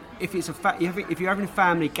 because if it's if you're having a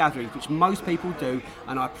family gathering, which most people do,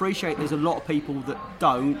 and I appreciate there's a lot of people that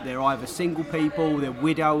don't. They're either single people, they're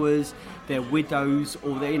widowers, they're widows,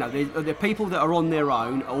 or they're people that are on their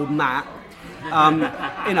own, or Matt.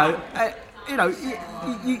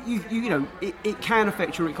 It can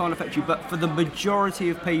affect you, it can't affect you, but for the majority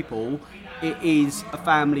of people, it is a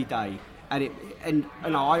family day, I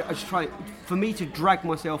just try. For me to drag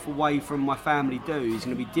myself away from my family do is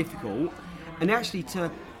going to be difficult, and actually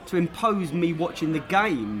to impose me watching the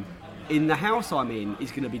game in the house I'm in is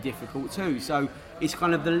going to be difficult too. So it's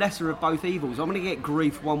kind of the lesser of both evils. I'm going to get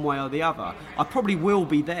grief one way or the other. I probably will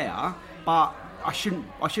be there, but I shouldn't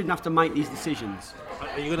have to make these decisions.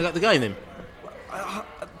 Are you going to go to the game then?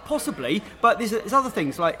 Possibly, but there's other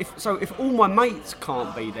things like if all my mates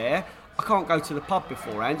can't be there, I can't go to the pub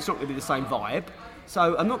beforehand. It's not going to be the same vibe.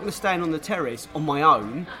 So I'm not going to stand on the terrace on my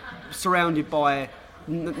own, surrounded by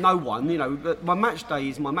no one. My match day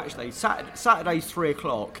is my match day. Saturday's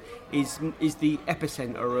 3:00 is the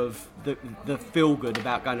epicentre of the feel good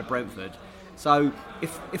about going to Brentford. So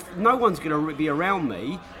if no one's going to be around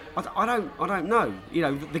me, I don't know.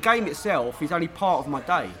 The game itself is only part of my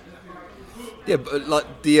day. Yeah, but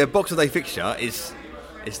like the Boxing Day fixture it's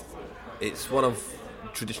one of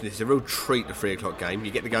tradition. It's a real treat, the 3:00 game. You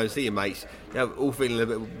get to go and see your mates. All feeling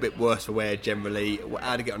a bit worse for wear generally.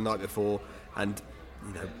 How to get on the night before, and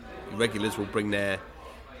regulars will bring their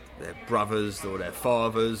brothers or their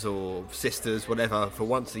fathers or sisters, whatever, for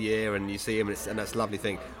once a year, and you see them, and that's a lovely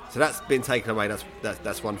thing. So that's been taken away.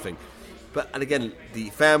 That's one thing. And again, the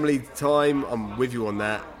family time, I'm with you on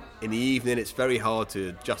that. In the evening, it's very hard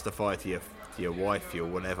to justify to your wife, your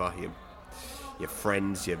whatever, your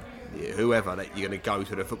friends, your whoever, that you're going to go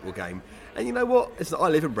to the football game. And you know what? I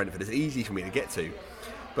live in Brentford. It's easy for me to get to.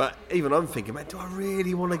 But even I'm thinking, man, do I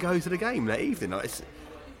really want to go to the game that evening? It's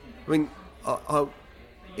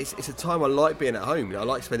a time I like being at home. I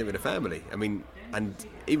like spending it with the family. I mean, and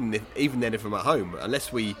even then, if I'm at home,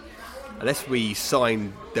 unless we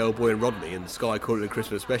sign Del Boy and Rodney and Sky call it a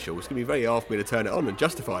Christmas special, it's going to be very hard for me to turn it on and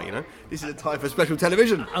justify it. This is a time for special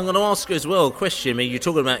television. I'm going to ask you as well a question. I mean, you're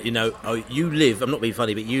talking about, you live, I'm not being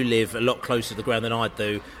funny, but you live a lot closer to the ground than I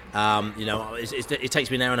do. It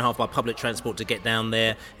takes me an hour and a half by public transport to get down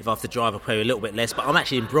there. If I have to drive, I'll pay a little bit less. But I'm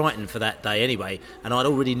actually in Brighton for that day anyway, and I'd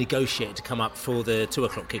already negotiated to come up for the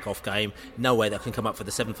 2:00 kick-off game. No way that I can come up for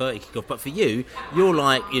the 7:30 kick-off. But for you, you're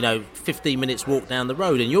like 15 minutes walk down the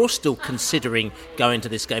road, and you're still considering going to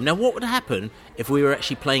this game. Now, what would happen if we were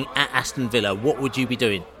actually playing at Aston Villa? What would you be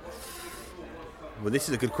doing? Well, this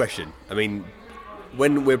is a good question. I mean,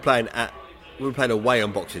 when we're playing away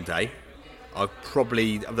on Boxing Day, I've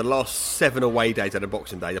probably, of the last 7 away days at a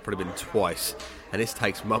Boxing Day, I've probably been twice, and this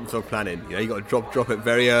takes months of planning. You got to drop it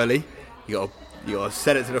very early. You got to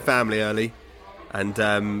send it to the family early, and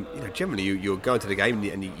generally you're going to the game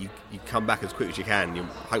and you come back as quick as you can. You're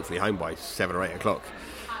hopefully home by 7 or 8 o'clock.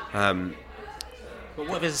 But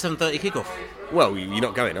what if it's a 7:30 kick-off? Well, you're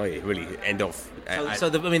not going, are you? Really, end off.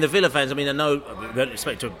 The Villa fans, I know, we don't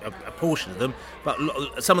expect a portion of them, but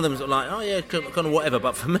some of them are like, oh yeah, kind of whatever.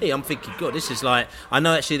 But for me, I'm thinking, God, this is like, I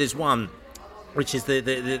know actually there's one, which is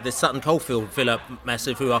the Sutton Coldfield Villa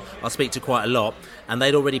Massive, who I speak to quite a lot, and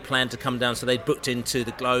they'd already planned to come down, so they'd booked into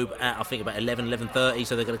the Globe at, I think, about 11:30,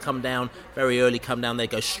 so they're going to come down very early, they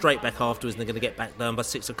go straight back afterwards, and they're going to get back down by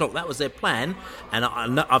 6 o'clock. That was their plan, and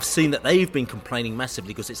I've seen that they've been complaining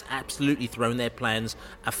massively because it's absolutely thrown their plans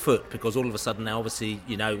afoot, because all of a sudden now, obviously,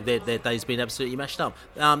 their day's been absolutely mashed up.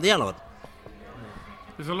 The Allard.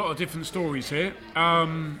 There's a lot of different stories here.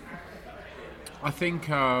 I think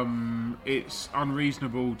it's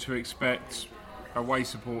unreasonable to expect away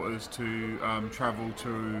supporters to travel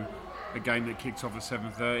to a game that kicks off at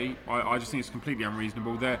 7:30. I just think it's completely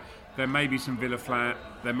unreasonable. There may be some Villa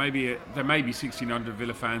there may be 1,600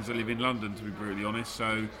 Villa fans that live in London, to be brutally honest.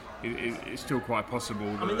 So it's still quite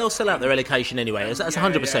possible. I mean, they'll sell out their allocation anyway. That's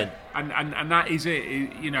 100%. And that is it.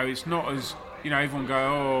 It's not as everyone go,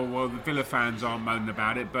 oh well, the Villa fans aren't moaning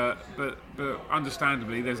about it, but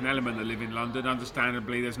understandably, there's an element that live in London.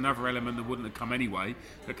 Understandably, there's another element that wouldn't have come anyway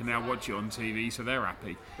that can now watch it on TV, so they're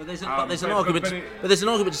happy. But there's an argument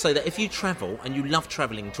to say that if you travel and you love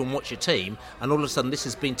travelling to watch your team, and all of a sudden this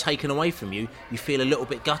has been taken away from you, you feel a little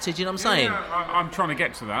bit gutted. You know what I'm saying? I'm trying to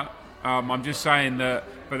get to that. I'm just saying that,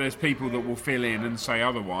 but there's people that will fill in and say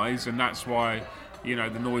otherwise, and that's why the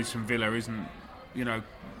noise from Villa isn't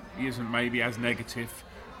maybe as negative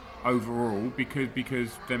overall,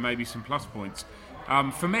 because there may be some plus points.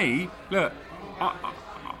 For me, look,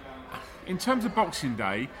 in terms of Boxing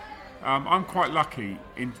Day, I'm quite lucky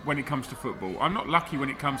when it comes to football. I'm not lucky when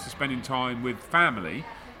it comes to spending time with family,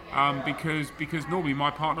 because normally my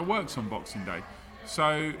partner works on Boxing Day.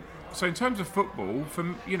 So in terms of football,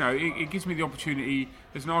 it gives me the opportunity.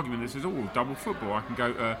 There's an argument that says, oh, double football. I can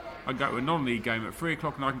go to a non-league game at 3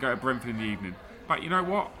 o'clock, and I can go to Brentford in the evening. But you know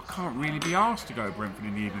what? I can't really be asked to go to Brentford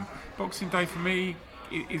in the evening. Boxing Day for me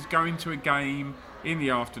is going to a game in the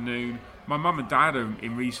afternoon. My mum and dad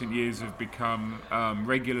in recent years have become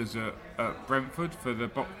regulars at Brentford for the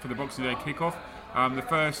Boxing Day kickoff. The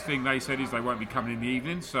first thing they said is they won't be coming in the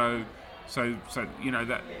evening. So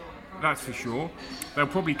that's for sure. They'll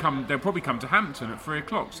probably come to Hampton at 3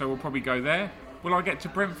 o'clock. So we'll probably go there. Will I get to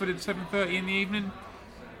Brentford at 7:30 in the evening?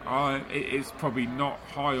 It's probably not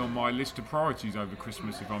high on my list of priorities over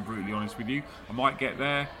Christmas, if I'm brutally honest with you. I might get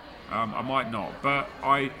there, I might not. But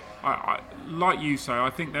I like you say, I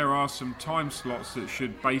think there are some time slots that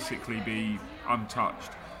should basically be untouched.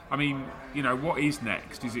 I mean, what is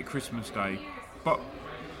next? Is it Christmas Day? But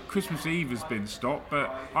Christmas Eve has been stopped. But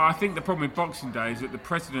I think the problem with Boxing Day is that the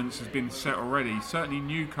precedence has been set already. Certainly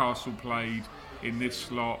Newcastle played in this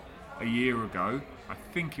slot a year ago. I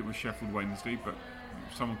think it was Sheffield Wednesday, but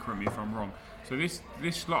someone correct me if I'm wrong. So this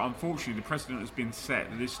slot, unfortunately, the precedent has been set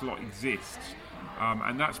that this slot exists,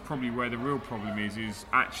 and that's probably where the real problem is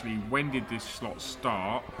actually when did this slot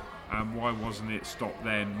start, and why wasn't it stopped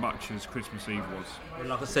then, much as Christmas Eve was? Well,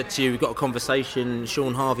 like I said to you, we've got a conversation,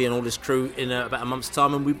 Sean Harvey and all his crew, in about a month's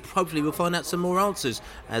time, and we hopefully will find out some more answers.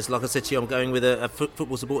 As like I said to you, I'm going with a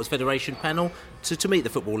Football Supporters Federation panel to meet the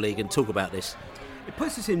Football League and talk about this. It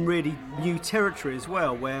puts us in really new territory as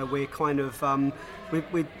well, where we're kind of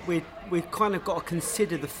we've kind of got to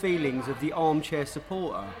consider the feelings of the armchair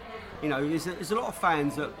supporter. There's a lot of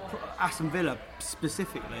fans at Aston Villa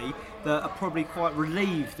specifically that are probably quite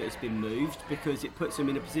relieved that it's been moved, because it puts them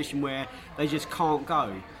in a position where they just can't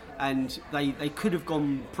go. And they could have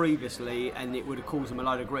gone previously and it would have caused them a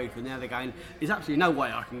load of grief, and now they're going, there's absolutely no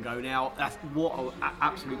way I can go now. That's what an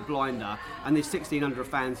absolute blinder. And there's 1,600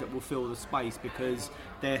 fans that will fill the space because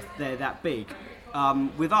they're that big.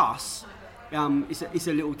 With us, it's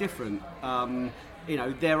a little different.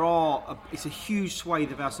 It's a huge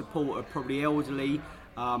swathe of our support are probably elderly,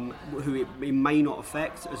 who it may not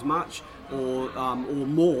affect as much or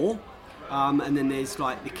more. And then there's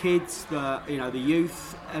like the kids, the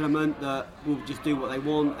youth element that will just do what they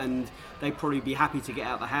want, and they'd probably be happy to get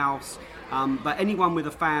out of the house. But anyone with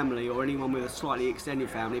a family or anyone with a slightly extended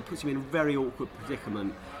family, it puts them in a very awkward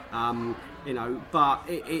predicament. But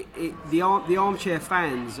the armchair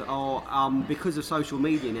fans are, because of social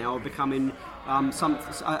media now, are becoming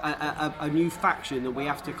a new faction that we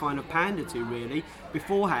have to kind of pander to, really.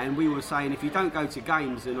 Beforehand, we were saying, if you don't go to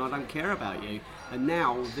games, then I don't care about you. And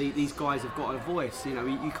now these guys have got a voice.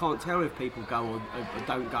 You can't tell if people go on or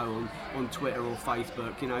don't go on Twitter or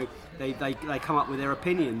Facebook. They come up with their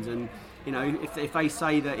opinions, and if they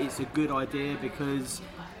say that it's a good idea because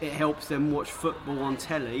it helps them watch football on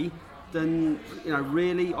telly, then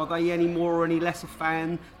really, are they any more or any less a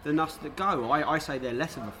fan than us that go? I say they're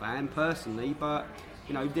less of a fan personally, but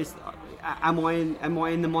this am I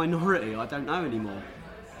in the minority? I don't know anymore.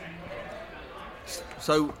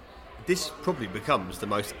 So this probably becomes the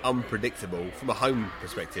most unpredictable, from a home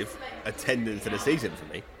perspective, attendance of the season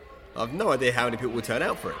for me. I've no idea how many people will turn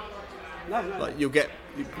out for it. No. Like, you'll get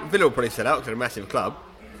Villa will probably sell out because they're a massive club.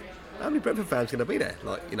 How many Brentford fans are going to be there?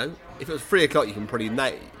 If it was 3 o'clock, you can probably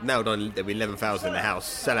nail down there'll be 11,000 in the house,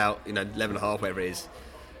 sell out, 11.5, whatever it is.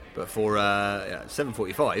 But for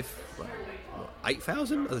 7:45,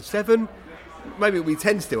 8,000, 7, maybe it'll be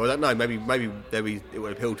 10 still. I don't know. Maybe it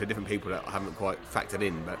will appeal to different people that I haven't quite factored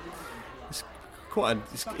in. But it's quite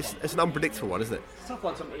it's an unpredictable one, isn't it? It's a tough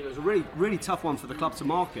one. It's a really, really tough one for the club to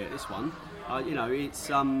market. This one.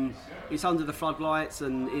 It's under the floodlights,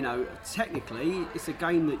 and technically it's a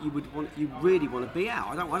game that you really want to be at.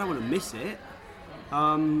 I don't want to miss it.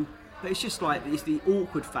 But it's just like, it's the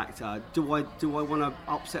awkward factor. Do I want to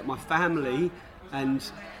upset my family and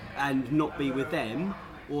not be with them,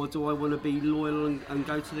 or do I want to be loyal and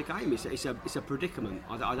go to the game? It's a predicament.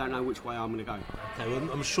 I don't know which way I'm going to go. Okay, well,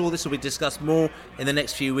 I'm sure this will be discussed more in the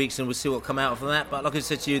next few weeks, and we'll see what come out from that. But like I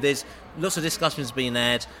said to you, there's lots of discussions being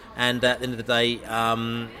had, and at the end of the day,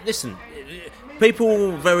 listen,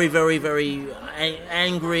 people very, very, very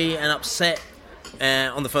angry and upset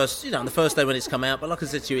on the first day when it's come out. But like I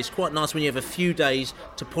said to you, it's quite nice when you have a few days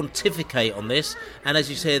to pontificate on this. And as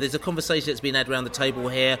you say, there's a conversation that's been had around the table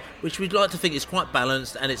here, which we'd like to think is quite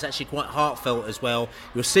balanced, and it's actually quite heartfelt as well.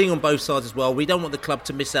 You're seeing on both sides as well. We don't want the club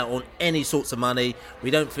to miss out on any sorts of money.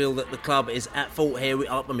 We don't feel that the club is at fault here.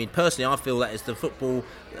 Personally, I feel that it's the football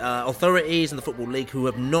authorities and the Football League who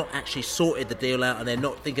have not actually sorted the deal out, and they're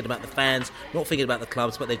not thinking about the fans, not thinking about the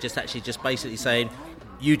clubs, but they're just basically saying,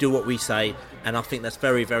 you do what we say, and I think that's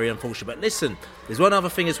very, very unfortunate. But listen, there's one other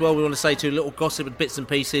thing as well we want to say to, little gossip and bits and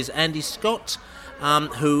pieces. Andy Scott,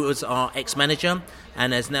 who was our ex-manager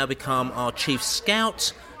and has now become our chief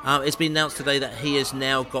scout, it's been announced today that he has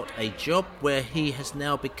now got a job where he has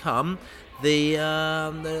now become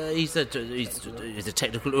he's a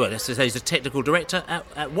technical. Well, let's say he's a technical director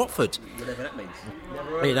at Watford. Whatever that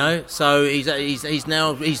means. So he's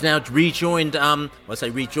now rejoined.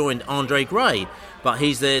 Rejoined Andre Gray, but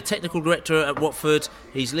he's the technical director at Watford.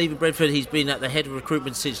 He's leaving Brentford. He's been at the head of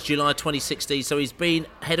recruitment since July 2016. So he's been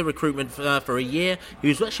head of recruitment for a year. He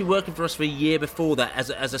was actually working for us for a year before that as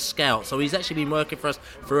a scout. So he's actually been working for us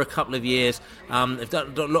for a couple of years. They've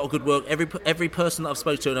done a lot of good work. Every person that I've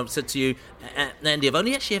spoken to, and I've said to you, Andy, I've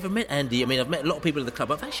only actually ever met Andy. I mean, I've met a lot of people in the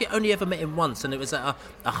club. I've actually only ever met him once, and it was at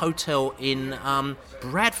a hotel in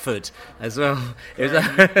Bradford as well. So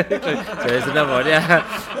there's another one,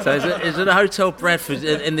 yeah. So it's at a hotel Bradford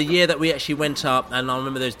in the year that we actually went up, and I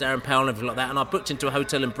remember there was Darren Powell and everything like that, and I booked into a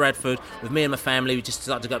hotel in Bradford with me and my family. We just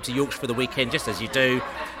decided to go up to Yorkshire for the weekend, just as you do.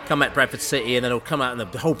 Come at Bradford City, and then it'll come out,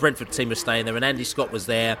 and the whole Brentford team was staying there, and Andy Scott was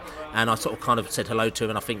there, and I sort of kind of said hello to him,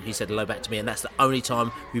 and I think he said hello back to me, and that's the only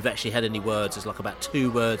time we've actually had any words. There's like about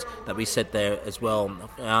 2 words that we said there as well.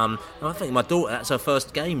 I think my daughter, that's her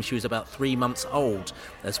first game. She was about 3 months old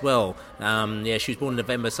as well. She was born in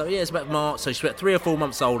November, so yeah, it's about March, so she's about 3 or 4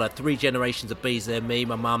 months old. I had 3 generations of bees there, me,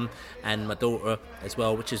 my mum, and my daughter as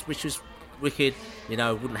well, which was wicked.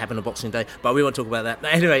 Wouldn't happen on Boxing Day, but we won't talk about that.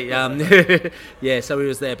 But anyway, so he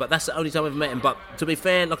was there, but that's the only time I've met him. But to be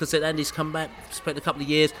fair, like I said, Andy's come back, spent a couple of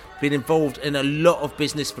years, been involved in a lot of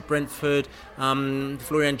business for Brentford.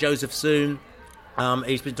 Florian Joseph soon.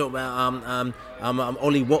 He's been talking about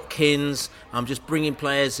Ollie Watkins, just bringing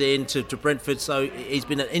players in to Brentford. So he's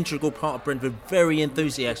been an integral part of Brentford, very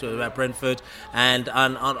enthusiastic about Brentford. And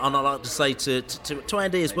I'd like to say to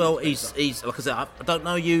Andy as well, he's like I said, I don't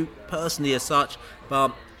know you personally as such,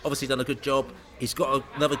 but obviously done a good job. He's got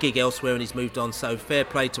another gig elsewhere and he's moved on. So fair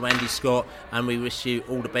play to Andy Scott, and we wish you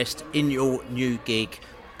all the best in your new gig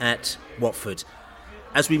at Watford.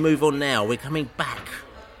 As we move on now, we're coming back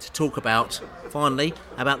to talk finally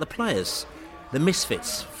about the players. the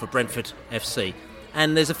Misfits for Brentford FC.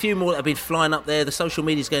 And there's a few more that have been flying up there. The social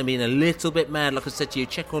media's going to be in a little bit mad. Like I said to you,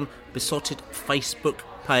 check on Besotted Facebook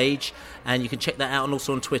page, and you can check that out, and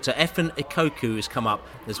also on Twitter. Effin Ikoku has come up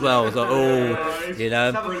as well. It's like,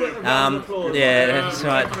 yeah, that's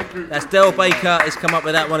right. That's Del Baker has come up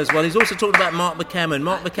with that one as well. He's also talked about Mark McCammon.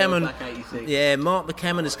 Mark McCammon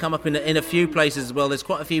has come up in a few places as well. There's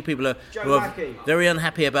quite a few people who are very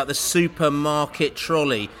unhappy about the supermarket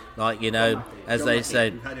trolley, like, you know, as they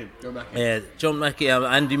say. Yeah, John Mackey,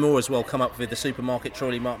 Andy Moore as well come up with the supermarket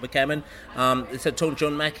trolley. Mark McCammon. So talking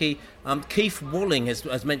John Mackey. Keith Walling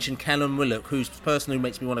has mentioned Callum Willock, who's the person who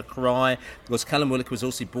makes me want to cry, because Callum Willock was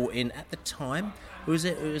also brought in at the time. Who was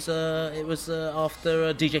it? It was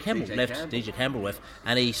after DJ Campbell left. DJ Campbell left,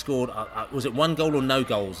 and he scored. Was it 1 goal or no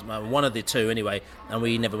goals? One of the two, anyway. And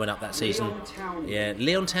we never went up that season.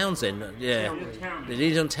 Leon Townsend. Yeah,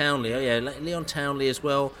 Leon Townley. Oh, yeah, Leon Townley as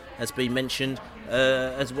well has been mentioned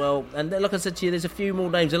as well. And like I said to you, there's a few more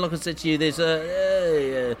names. And like I said to you, there's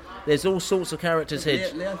all sorts of characters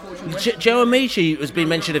here. Joe Amici has been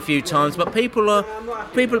mentioned a few times, but people are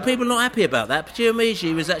not happy about that. But Joe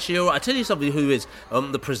Amici was actually all right. I tell you somebody who is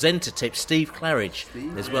the presenter tip, Steve Claridge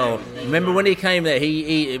as well. Remember when he came there,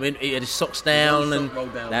 he had his socks down, and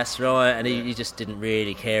that's right, and he just didn't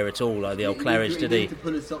really care at all, like the old Claridge, did he? To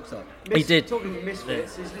pull his socks up. He did. Talking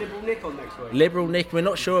Misfits, is Liberal Nick on next week? Liberal Nick, we're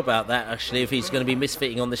not sure about that actually, if he's going to be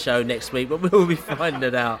misfitting on the show next week, but we'll be finding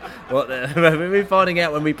it out. We'll be finding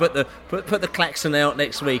out when we put the klaxon out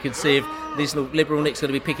next week and see if this Liberal Nick's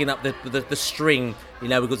going to be picking up the string, you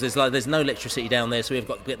know, because there's no electricity down there, so we've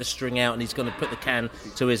got to get the string out, and he's going to put the can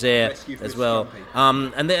to his ear as well.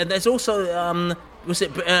 And there's also was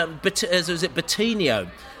it Betinho?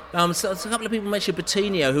 So a couple of people mentioned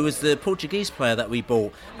Betinho, who was the Portuguese player that we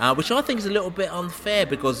bought, which I think is a little bit unfair,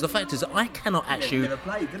 because the fact is I cannot actually.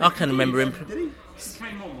 I can remember him.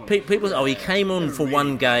 People, he came on for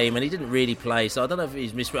one game and he didn't really play, so I don't know if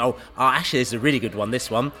he's missed. Actually, this is a really good one.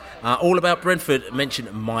 This one, all about Brentford,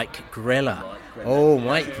 mentioned Mike Grella. Oh,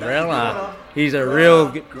 Mike Grella. He's a real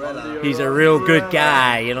good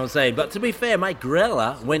guy, you know what I'm saying? But to be fair, Mike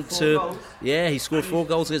Grella went to... Yeah, he scored 4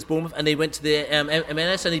 goals against Bournemouth, and he went to the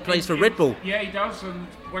MLS, and he plays for Red Bull. Yeah, he does. And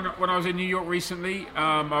when I was in New York recently,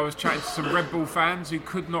 I was chatting to some Red Bull fans who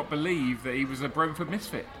could not believe that he was a Brentford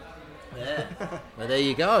Misfit. Yeah, well, there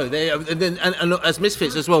you go. And as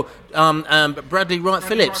Misfits as well, Bradley Wright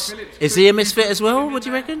Phillips. Is he a Misfit as well? What do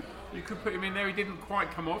you reckon? You could put him in there. He didn't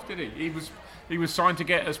quite come off, did he? He was signed to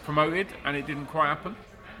get us promoted, and it didn't quite happen.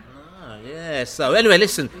 Yeah. So anyway,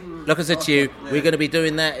 listen. Like I said to you, we're going to be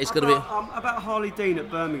doing that. It's going to be about Harley Dean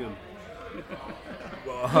at Birmingham.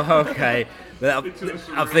 Okay. Well,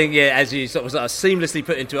 I think, yeah, as you sort of seamlessly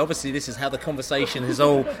put into it, obviously this is how the conversation has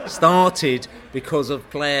all started because of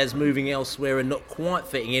players moving elsewhere and not quite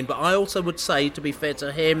fitting in. But I also would say, to be fair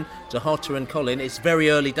to him, to Hotter and Colin, it's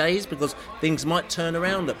very early days, because things might turn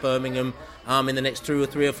around at Birmingham in the next 2 or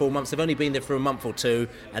 3 or 4 months. They've only been there for a month or two,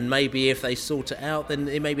 and maybe if they sort it out, then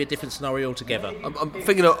it may be a different scenario altogether. I'm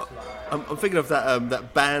thinking of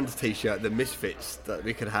that band T-shirt, the Misfits, that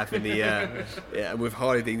we could have in the with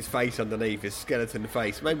Harley Dean's face underneath, his skeleton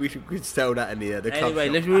face. Maybe we could sell that in the club. Anyway,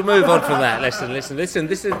 let's move on from that. Listen.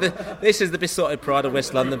 This is the Besotted Pride of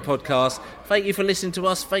West London podcast. Thank you for listening to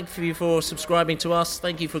us. Thank you for subscribing to us.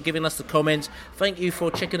 Thank you for giving us the comments. Thank you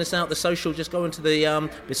for checking us out. The social. Just go into the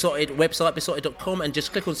Besotted website, besotted.com, and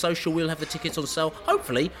just click on social. We'll have the tickets on sale,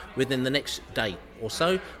 hopefully within the next day or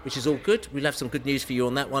so, which is all good. We'll have some good news for you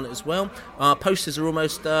on that one as well. Our posters are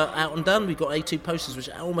almost out and done. We've got A2 posters which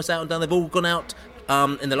are almost out and done. They've all gone out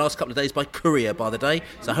in the last couple of days by courier by the day,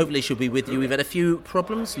 so hopefully she'll be with you. We've had a few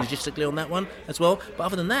problems logistically on that one as well, but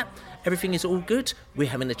other than that, everything is all good. We're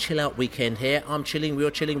having a chill out weekend here. I'm chilling,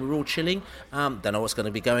 we're chilling, we're all chilling. Don't know what's going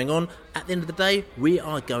to be going on. At the end of the day, we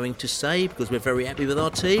are going to say, because we're very happy with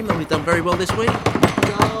our team and we've done very well this week.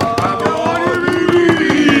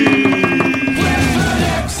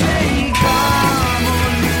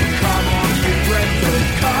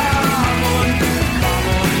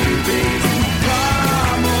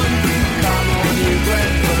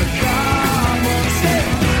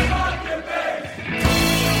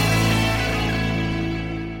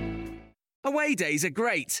 Away days are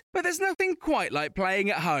great, but there's nothing quite like playing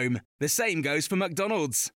at home. The same goes for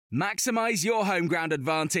McDonald's. Maximise your home ground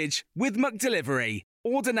advantage with McDelivery.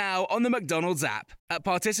 Order now on the McDonald's app. At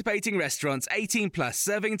participating restaurants, 18 plus,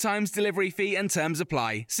 serving times, delivery fee and terms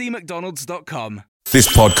apply. See mcdonalds.com. This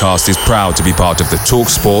podcast is proud to be part of the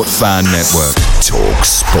TalkSport Fan Network.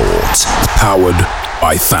 TalkSport. Powered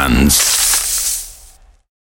by fans.